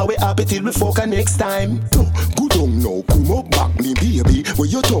 2 hours happy till we fuck next time. Good on now, come up back me baby. Where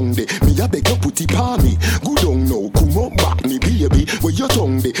your tongue de, me a beg you put it on me. Good on now, come up back me baby. Where your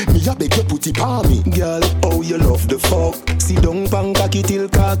tongue de, me a beg you put it on me. Girl, oh you love the fuck. Sit down pan cocky till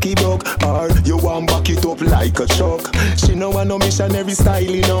cocky broke. Or you want back it up like a shock. She know I no missionary style,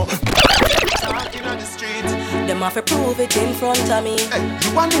 you know. Talking on the street. Them have to prove it in front of me. Hey,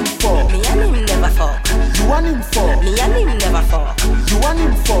 you want him for? Me and him never fuck. You want him for? Me and him never fuck. You want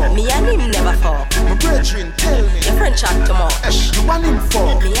him for? Me and him never fuck. My brethren, tell me. Your friend chat too much. Hey, you want him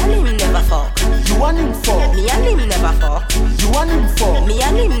for? Me and him never fuck. You want him for? Me and him never fuck. You want him for? Me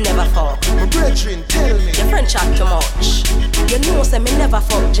and him never fuck. My brethren, tell me. Your friend chat too much. You know say me never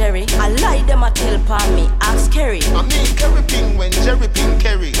fuck Jerry. I lie them a tell pan me. Ask Kerry. I mean Kerry Ping when Jerry Ping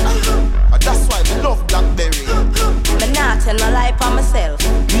Kerry. That's why me love Blackberry. Me not tell no lie pa myself.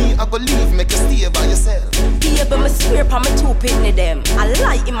 Me I go leave, make you stay by yourself. Baby me swear pa me two pitney them. I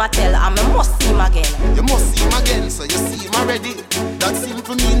lie him a tell and me must see him again. You must see him again, so you see him already. That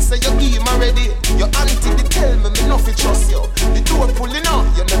simple means say you give him already. Your auntie they tell me nothing trust you. The door pulling up,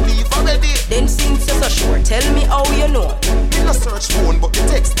 you no leave already. Then since you're so sure, tell me how you know. Me no search phone, but the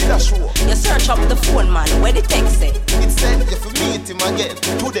text did a show. You search up the phone man, where the text say? It said you fi meet him again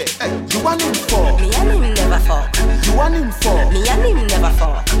today. Hey, you want him for? Me and him never fuck. You want him for? Me and him never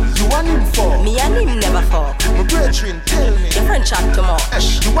fuck. You want him for? Me and him never fuck. My brethren, tell me. Your friend chat too much. Hey,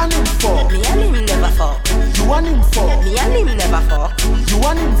 you want him for? Me and him never fuck. You want him for? Me and him never fuck. You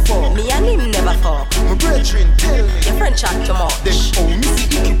want him for? Me and him never fuck. My brethren, tell me. Your friend chat too much. Then oh, me see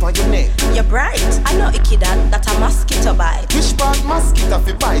icky on your neck. You're bright. I know icky that a mosquito bite. Which part mosquito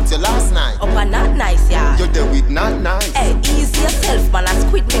fi bite you last night? Up and not nice, yeah. You there with not nice. Hey, easy yourself, man. I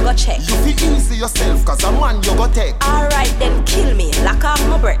squid me go check. You feel easy yourself, cause a man you go take. Alright, then kill me, lock off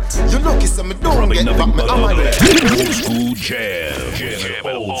my breath. You lucky so me don't get back me on my breath. Old school jam,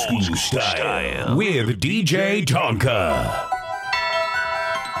 old school style with DjTonka.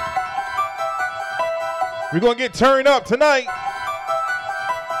 We're gonna get turned up tonight.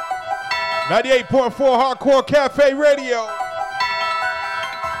 98.4 Hardcore Cafe Radio.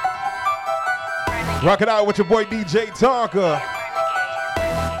 Rock it out with your boy DjTonka.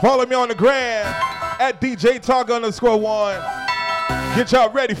 Follow me on the gram at DjTonka_1. Get y'all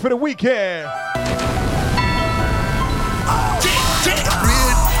ready for the weekend. Heard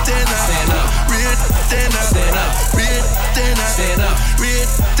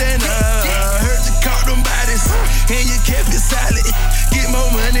you caught them bodies, and you kept it silent. Get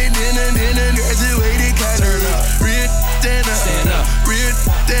more money than a graduated college. Real dinner, stand up. Real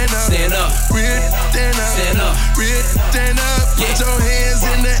dinner, stand up. Real dinner, stand up. Real dinner, put your hands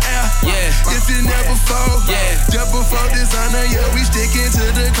in the air. Yeah, if you never fall, jump before dishonor. Yeah, we sticking to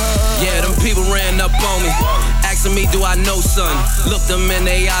the cause. Yeah, them people ran up on me, asking me, do I know son? Looked them in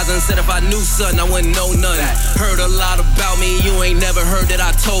their eyes and said, if I knew son, I wouldn't know none. Heard a lot about me, you ain't never heard that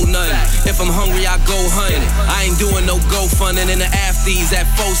I told none. If I'm hungry, I go hunting. I ain't doing no go funding in the afties at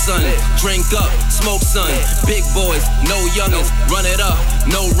faux sun. Drink up, smoke son. Big boys, no youngins. Run it up,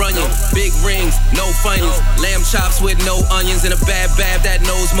 no running. Big rings, no funyuns. Lamb chops with no onions and a bad bab that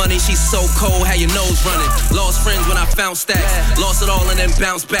knows money. She's so cold, how your nose running. Lost friends when I found stacks. Lost it all and then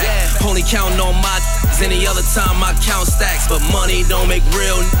bounced back. Only counting on my any other time I count stacks. But money don't make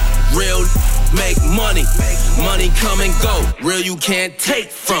real make money. Money come and go. Real you can't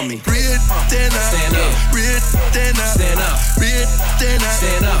take from me. Real dinner, stand up. Real dinner, stand up. Real dinner,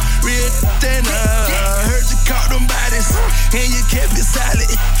 stand up. Real dinner. Heard you caught them bodies, and you kept it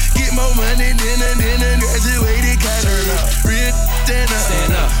silent. Get more money than a graduated college. Real dinner,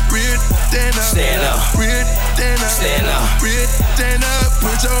 stand up. Real dinner, stand up. Real dinner, stand up. Real dinner.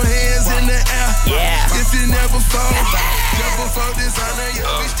 Put your hands in the air. Yeah. If you never fall, jump before dishonor. Yeah,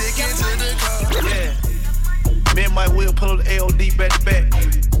 we sticking to the cause. Yeah. Me and Mike Will pull up the AOD back to back.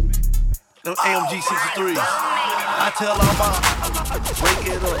 Them AMG 63s. I tell all my break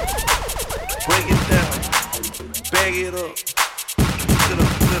it up, break it down, bag it up, bag it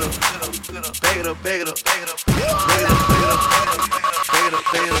up, bag it up, bag it up, bag it up, bag it up, bag it up,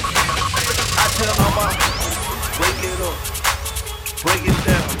 bag it up. I tell all my break it up, break it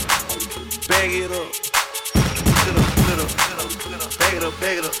down, bag it up, bag it up, bag it up,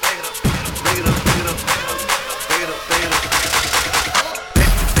 bag it up. Bag it up, bag it up, bag it up, bag it up.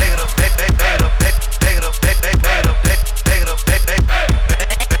 Bag it up, bag it up, bag it up, bag it up, bag it up, bag it up, bag it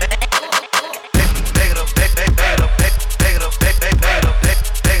up, bag it up, bag it up, bag it up, bag it up, bag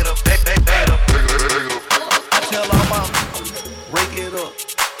it up, bag it up, bag it up. I tell all my break it up,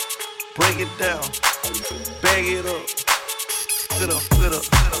 break it down, bag it up, sit up, sit up,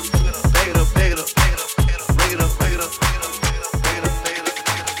 bag it up, bag it up, bag it up, bag it up, bag it up.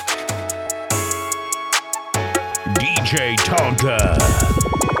 DjTonka.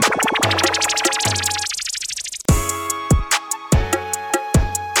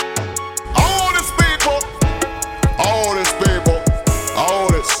 All these people, all these people,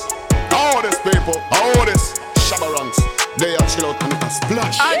 all this people, all this shabarangs, they are chill out and a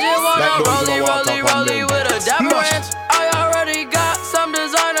splash. I just wanna like rollie with a dapper ranch. I already got some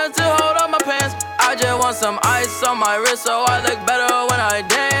designer to hold up my pants. I just want some ice on my wrist so I look better when I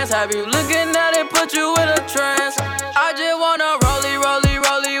dance. Have you looking at it, put you in a trance. I just wanna rollie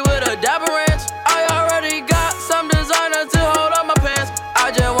with a dapper ranch. I already got some designer to hold up my pants.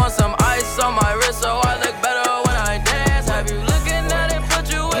 I just want some ice on my wrist so I look better when I dance. Have you looking at it, put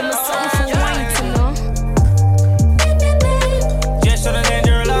you in a trance. Just tryna change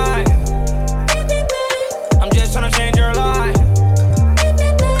your life. I'm just tryna change your life.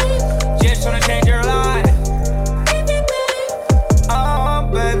 Just tryna change your life. Oh,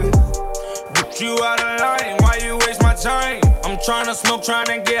 baby. Get you out of line. Why you waste my time? I'm tryna smoke,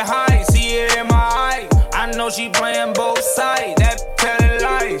 tryna get high. See it in my eye. I know she playing both sides. That telling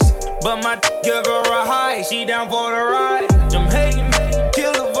lies. But my give her a high. She down for the ride. I'm hating,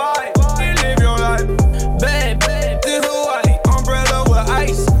 kill the vibe. You live your life. Bad, this Hawaii. Umbrella with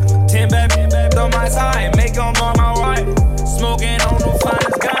ice. 10 bad on my side. Make them on my wife. Smoking on the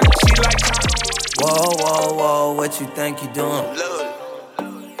finest gun. She like Whoa, whoa, whoa, what you think you doing?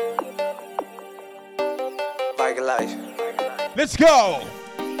 Like a life. Let's go.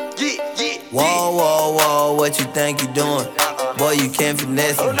 Whoa, whoa, whoa, what you think you doing? Boy, you can't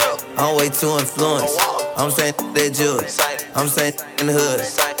finesse me. I'm way too influenced. I'm saying that juice. I'm saying in the hood.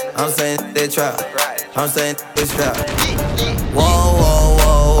 I'm saying they trap. I'm saying they trap. Whoa, whoa,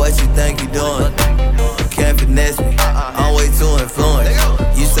 whoa, what you think you doing? Can't finesse me, I'm way too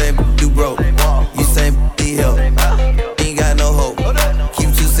influenced. You say you broke, you say need help. Ain't got no hope, keep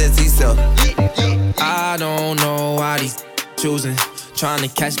 2 cents yourself. I don't know why these choosing, trying to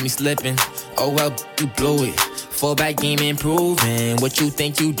catch me slipping. Oh well, you blew it. Fullback game improving. What you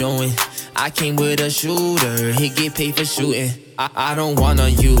think you doing? I came with a shooter. He get paid for shooting. I don't wanna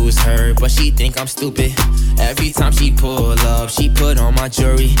use her, but she think I'm stupid. Every time she pull up, she put on my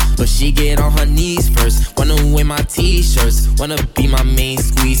jewelry, but she get on her knees first. Wanna win my t-shirts, wanna be my main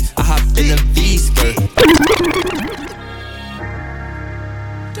squeeze. I hop in the V-skirt.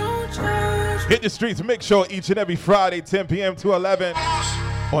 Hit the streets, make sure each and every Friday, 10 p.m. to 11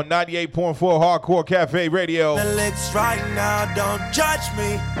 on 98.4 Hardcore Cafe Radio. The licks right now, don't judge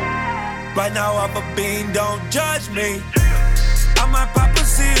me. Right now I'm a bean, don't judge me. I might pop a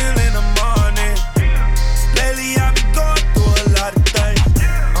seal in the morning. Lately I've been going through a lot of things.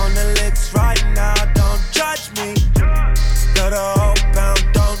 On the licks right now, don't judge me. Got a whole pound,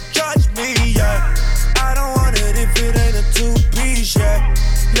 don't judge me, yeah. I don't want it if it ain't a 2-piece, yeah.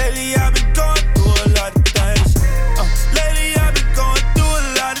 Lately I've been going through a lot of things. Lately I've been going through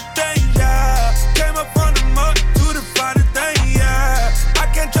a lot of things, yeah. Came up from the mud to the finer thing, yeah. I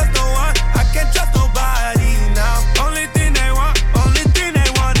can't trust no one, I can't trust nobody now. Only thing they want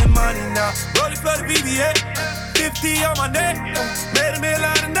is money now. Rolling for the BBA, 50 on my neck. Made a meal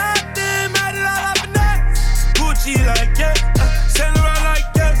out of nothing, made it all up in that. Gucci like yes, Saint Laurent like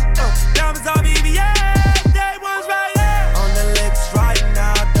yes. Diamonds on BBA, day one's right here. On the licks right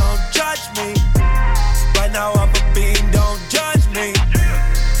now, don't judge me. Right now I'm a bean, don't judge me.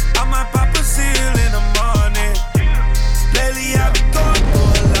 I might pop a seal in the morning. Lately I've been going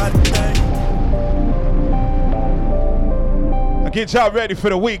through a lot of things. I get y'all ready for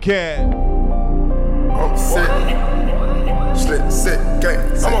the weekend. I'm sick. Sick, gang.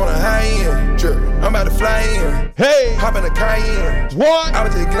 I'm on a high end drip. I'm about to fly in. Hey, hop in a Cayenne. What? I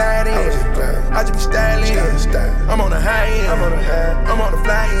was just gliding. I just be styling. I'm on a high end. I'm on a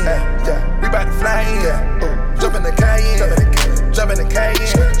fly in. We about to fly in. Jump in the Cayenne. Jump in the Cayenne.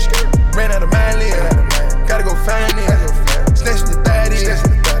 Ran out of my lane. Gotta go find it. Snatching the thotty.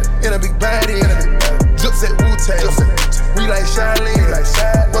 In a big body. Drips at Wu-Tang. We like Charlene.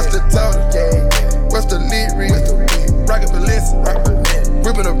 What's the total? What's the lead read? Rockin' Balenciaga,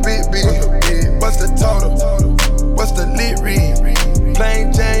 whippin' a big beat. What's the total? What's the lit read?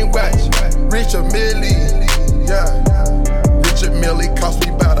 Plain Jane watch, Richard Millie. Yeah, Richard Millie cost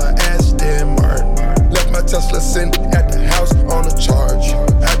me about an Aston Martin. Left my Tesla sitting at the house on a charge.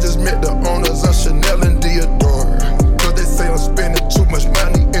 I just met the owners of Chanel and Dior. Cause they say I'm spending too much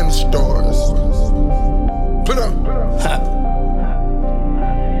money in the stores. Put up.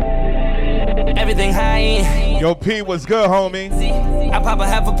 Everything high end. Yo, P, what's good, homie? I pop a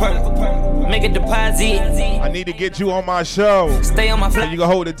half a perk, make a deposit. I need to get you on my show. Stay on my flight. So you can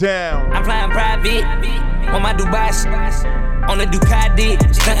hold it down. I'm flying private on my Dubai on the Ducati,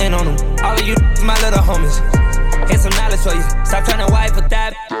 stunting on them. All of you, my little homies. Here's some knowledge for you. Stop trying to wipe with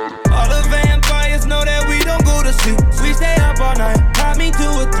that. All the vampires know that we don't go to sleep. We stay up all night. Pop me 2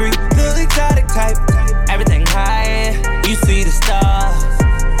 or 3, the exotic type. Everything high end, you see the stars.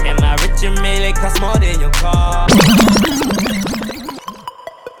 And my Richard Mille cost more than your car.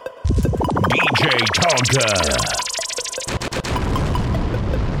 DjTonka.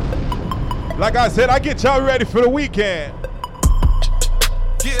 Like I said, I get y'all ready for the weekend.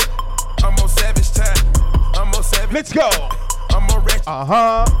 Yeah, I'm on savage time. I'm on savage. Let's go. I'm on wretched.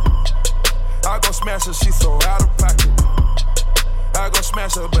 Uh-huh. I gon' smash her, she so out of pocket. I gon'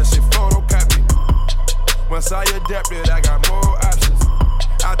 smash her, but she photocopy. Once I adapted, I got more options.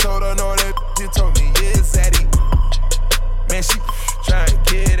 I told her no, that she told me yes, daddy. Man, she trying to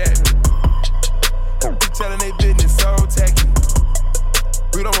get at me. She telling they business so tacky.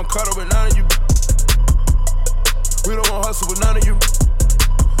 We don't want cuddle with none of you. We don't want hustle with none of you.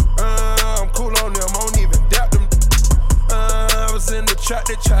 I'm cool on them, I don't even doubt them. I was in the trap,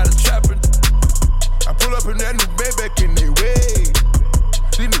 they try to trap it. I pull up in that new Maybach in they way.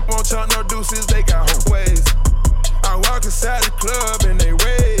 These niggas won't talk no deuces, they got home ways. I walk inside the club and they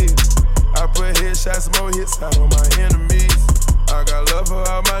wave. I put headshots, more hits out on my enemies. I got love for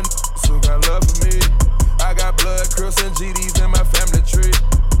all my niggas who got love for me. I got blood, Crips, and GDs in my family tree.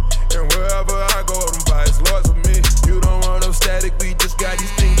 And wherever I go, them vibes lords of me. You don't want no static, we just got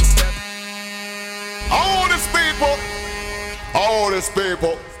these things to snap. All this people, all this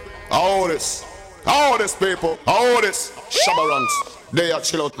people, all this people, all this shabbarants. They are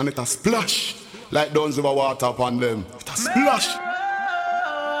chill out and it a splash like dons of water upon them. It a splash.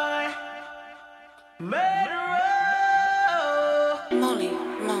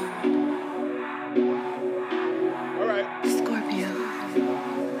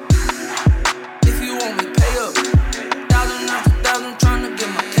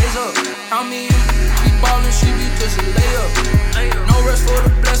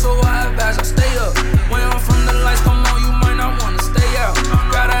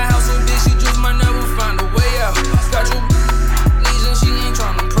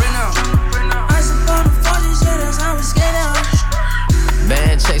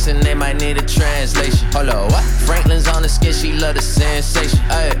 sensation.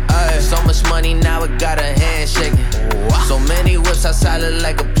 Ay, ay. So much money now it got a hand shaking. So many whips outside look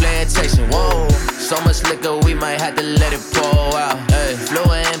like a plantation. Whoa, so much liquor we might have to let it pour out. Ay,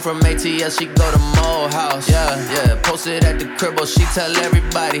 flew in from ATL, she go to Mo House. Yeah, posted at the cribbo, she tell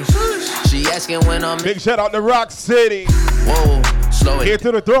everybody. She asking when I'm. Big shout out to Rock City. Whoa, slow it. Here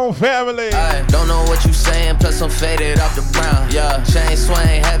to the Throne family. I don't know what you saying, plus I'm faded off the brown. Yeah, chain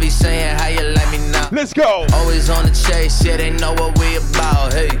swing, heavy saying how you like me now. Let's go. Always on the chase, yeah, they know what we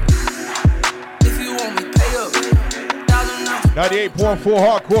about. Hey, If you want me, pay up. 98.4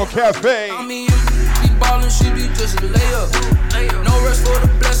 Hardcore Cafe. I mean, you be ballin', she be just a layup. No rest for the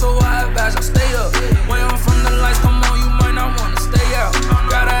bless, so I advise I stay up. When I'm from the lights, come on, you might not wanna stay out.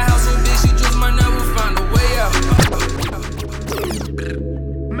 Got a house and bitch, you just might never find a way out.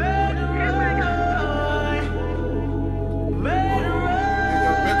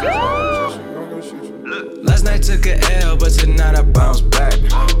 Last night took a L, but tonight I bounce back.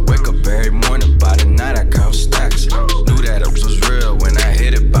 Wake up every morning, by the night I count stacks. Knew that it was real when I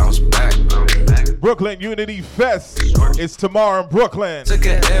hit it, bounce back. Brooklyn Unity Fest is tomorrow in Brooklyn. Took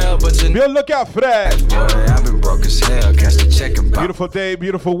a L, but be on the lookout for that. Boy, I've been broke as hell, catch the check and bounce. Beautiful day,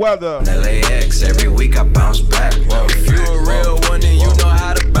 beautiful weather. LAX, every week I bounce back. Whoa, if you a real one, then you know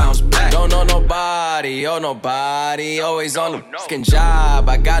how to bounce back. don't know nobody, oh nobody. Always on the fucking job,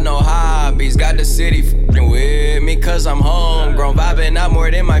 I got no hobbies. Got the city fucking with me, cause I'm homegrown. Vibing out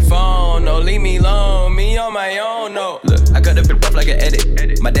more than my phone, no, leave me alone, me on my own, no. Look, I cut up it rough like an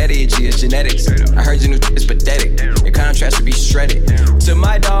edit. My daddy a G, it's genetics. I heard your new is pathetic. Your contrast should be shredded. To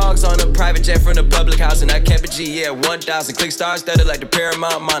my dogs on a private jet from the public house, and I kept a G, yeah, 1,000. Click stars studded like the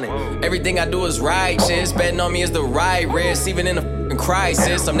Paramount money. Everything I do is righteous. Betting on me is the right risk, even in a fucking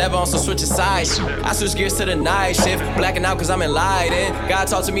crisis. I'm never on some switching sides. I switch gears to the night shift, blacking out cause I'm enlightened. God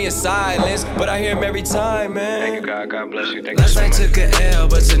talk to me in silence, but I hear him every time, man. Thank you, God. God bless you. Thank you so much. Last night took a L,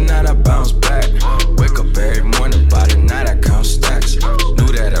 but tonight I bounce back. Wake up every morning, by the night I count stacks.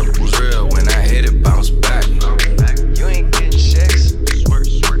 Knew that I was real when I hit it, bounce back. You ain't getting checks.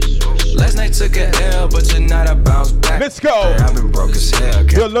 Last night took a L, but tonight I bounce back. Let's go. I've been broke as hell.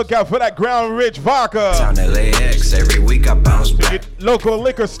 Good look out for that Ground Rich vodka. Town LAX, every week I bounce back. Local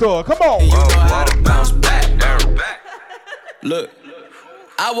liquor store, come on. You know how to bounce back. Look,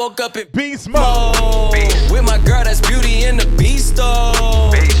 I woke up in beast mode with my girl that's beauty in the beast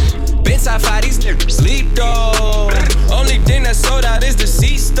though. Been top 5, these niggas sleep though. Only thing that sold out is the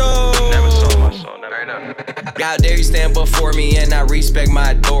seats though. Never sold my soul, never. How dare you stand before me and I respect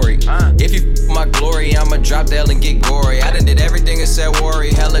my authority. If you f my glory, I'ma drop the L and get gory. I done did everything and said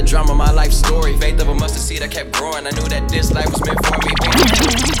worry. Hella drama, my life story. Faith of a mustard seed, I kept growing. I knew that this life was meant for me.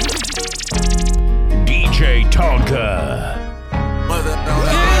 DjTonka. Girl,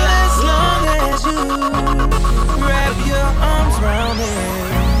 as long as you wrap your arms around me,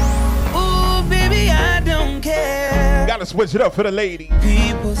 ooh, baby, I don't care. Gotta switch it up for the lady.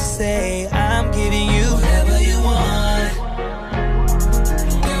 People say I'm giving you whatever you want.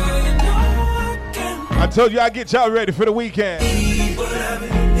 Girl, you know I can. I told you I'd get y'all ready for the weekend.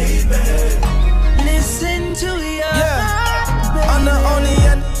 Listen to ya. Yeah, I'm the only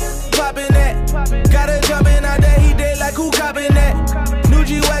one popping that. Gotta jump in out there, he dead like who copping that. New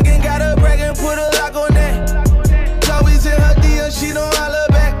G-Wagon, gotta brag and put a lock on that. Always in her DM, she don't holler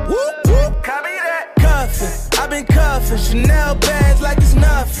back. Whoop, whoop, copy that. Cuffin', I been cuffin', Chanel bags like it's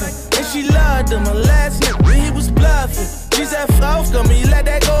nothing. And she loved him, her last nigga, he was bluffing. She said, "Flow on me, let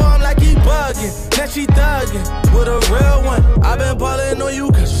that go, I'm like he bugging." Now she thugging with a real one. I been ballin' on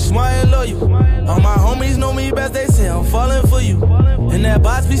you, cause you smart and loyal. All my homies know me best, they say I'm falling for you. And that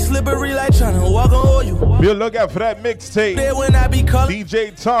box be slippery like tryna walk on oil. Be on the lookout for that mixtape. When I be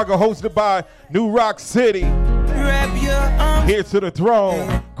DjTonka, hosted by New Rock City. Wrap your arms. Here to the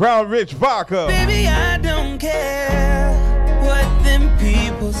throne, Ground Rich Vodka. Baby, I don't care what them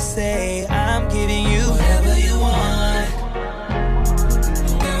people say. I'm giving you whatever you want.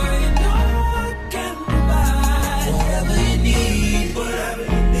 Girl, you know I can provide whatever you need. Whatever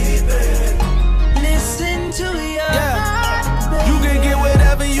you need, baby. Listen to ya. Yeah, you can get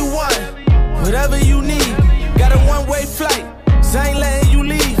whatever you want, whatever you need. Got a one-way flight, so I ain't letting you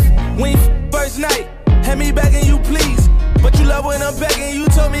leave. We ain't first night, hand me back and you please. But you love when I'm begging, you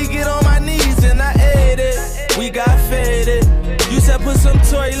told me get on my knees and I ate it. We got faded. You said put some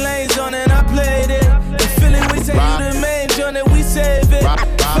Tory Lanez on and I played it. The feeling we say you the main joint and we save it.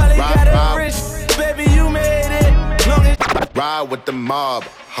 Finally got it rich, baby, you made it. Long as ride with the mob,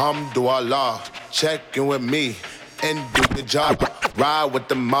 hamdulillah. Check in with me and do the job. Ride with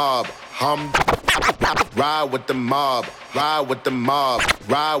the mob, ride with the mob, Ride with the mob,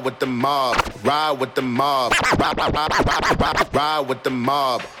 ride with the mob, ride with the mob, ride with the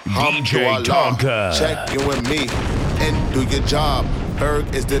mob. DjTonka. Check you and me and do your job.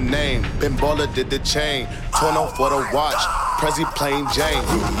 Berg is the name. Ben Baller did the chain. Tono for the watch. Prezi plain Jane.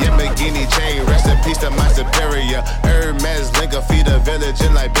 Yamagini chain. Rest in peace to my superior. Hermes Linga feed a village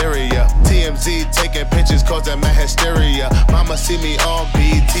in Liberia. TMZ taking pictures causing my hysteria. Mama see me on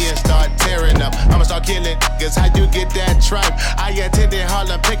BT and start tearing up. I'ma start killing niggas. How you get that tripe? I attended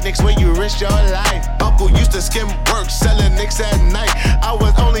Harlem picnics when you risked your life. Uncle used to skim work selling nicks at night. I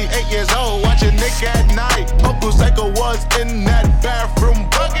was only 8 years old watching Nick at night. Uncle Psycho was in that bathroom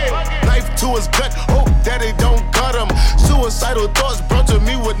bucket. Knife to his gut. Hope daddy don't cut him. Suicidal thoughts brought to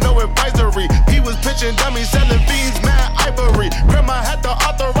me with no advisory. He was pitching dummies, selling fiends, mad ivory. Grandma had the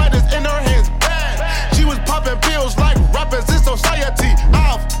arthritis in her hands, bad. She was popping pills like rappers in society.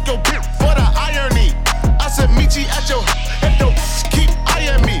 I'll f your bitch for the irony. I said meet you at your and don't keep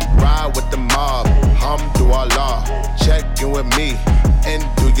eyeing me. Ride with the mob, Alhamdulillah. Check in with me and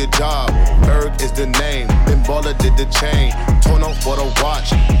do your job. Berg is the name. Ben Baller did the chain. Tono for the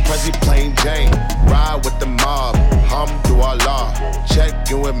watch. Prezi plain Jane. Ride with the mob. Alhamdulillah. Check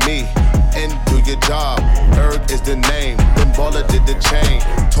in with me and do your job. Berg is the name. Ben Baller did the chain.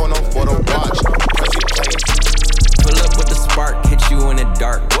 Tono for the watch. Prezi plain. Pull up with the spark, hit you in the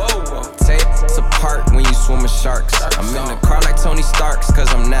dark. Whoa. Take us apart when you swim with sharks. I'm in the car like Tony Stark's,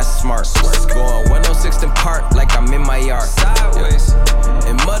 cause I'm that smart. Going 106 in park like I'm in my yard. Sideways.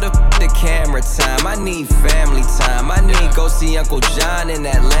 And the camera time. I need family time. I need go see Uncle John in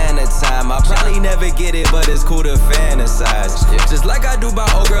Atlanta time. I'll probably never get it, but it's cool to fantasize. Just like I do by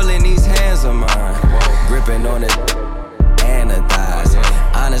old girl in these hands of mine. Gripping on it and the thighs.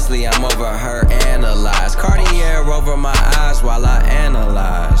 Honestly, I'm over her analyze. Cartier over my eyes while I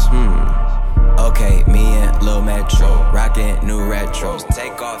analyze. Okay, me and Lil Metro, rockin' new retros.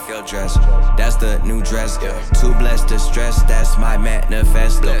 Take off your dress, that's the new dress. Too blessed to stress, that's my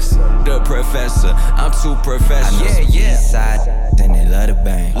manifesto. The professor, I'm too professional. I know some east side, and they love the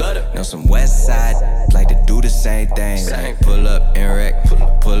bang. Know some west side, like to do the same thing. Like pull up and wreck,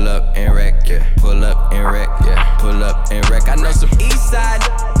 pull up and wreck, yeah. Pull up and wreck, yeah. Pull up and wreck. I know some east side,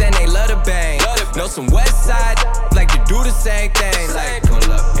 then they love the bang. Know some west side, like to do the same thing. Like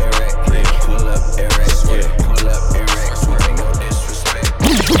pull up and wreck, yeah. Pull up and wreck, yeah. Pull up and wreck, swearing no disrespect.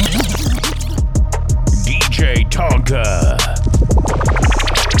 DjTonka.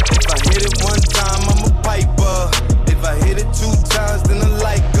 If I hit it one time, I'm a piper. If I hit it 2 times, then I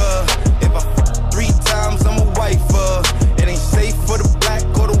like her. If I f 3 times, I'm a wifer. It ain't safe for the black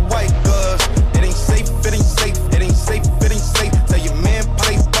or the white girls. It ain't safe, it ain't safe, it ain't safe, it ain't safe. Tell your man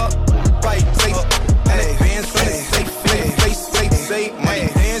pipe up, right, safe. And advance on it, safe, safe. Money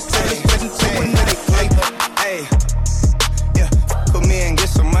dance, turn it into a night. Hey, yeah, put me and get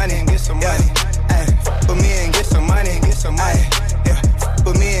some money, Ay, put me and get some money, Ay, yeah,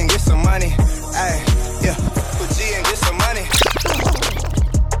 put me and get some money, Ay, yeah, put G and get some money.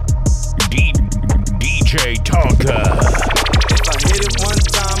 DjTonka. If I hit it one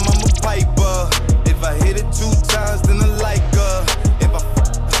time, I'm a piper. If I hit it 2 times, then I like her. If I f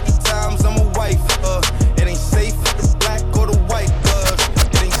 3 times, I'm a wifer. It ain't safe for the black or the white girls.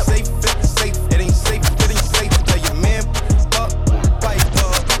 It ain't safe, it ain't safe, it ain't safe, it ain't safe. Tell your man up, pipe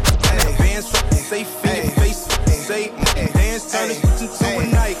up. And advance, safe in your face, safe. Dance, turn it into a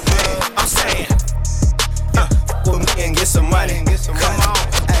night club. I'm saying, put me and get some money. Come on,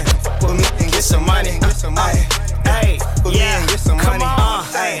 put me and get some money. Hey, put me and get some money.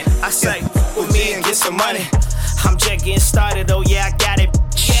 I say, put me and get some money. I'm just getting started, oh yeah, I got it.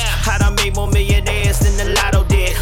 I done made more millionaires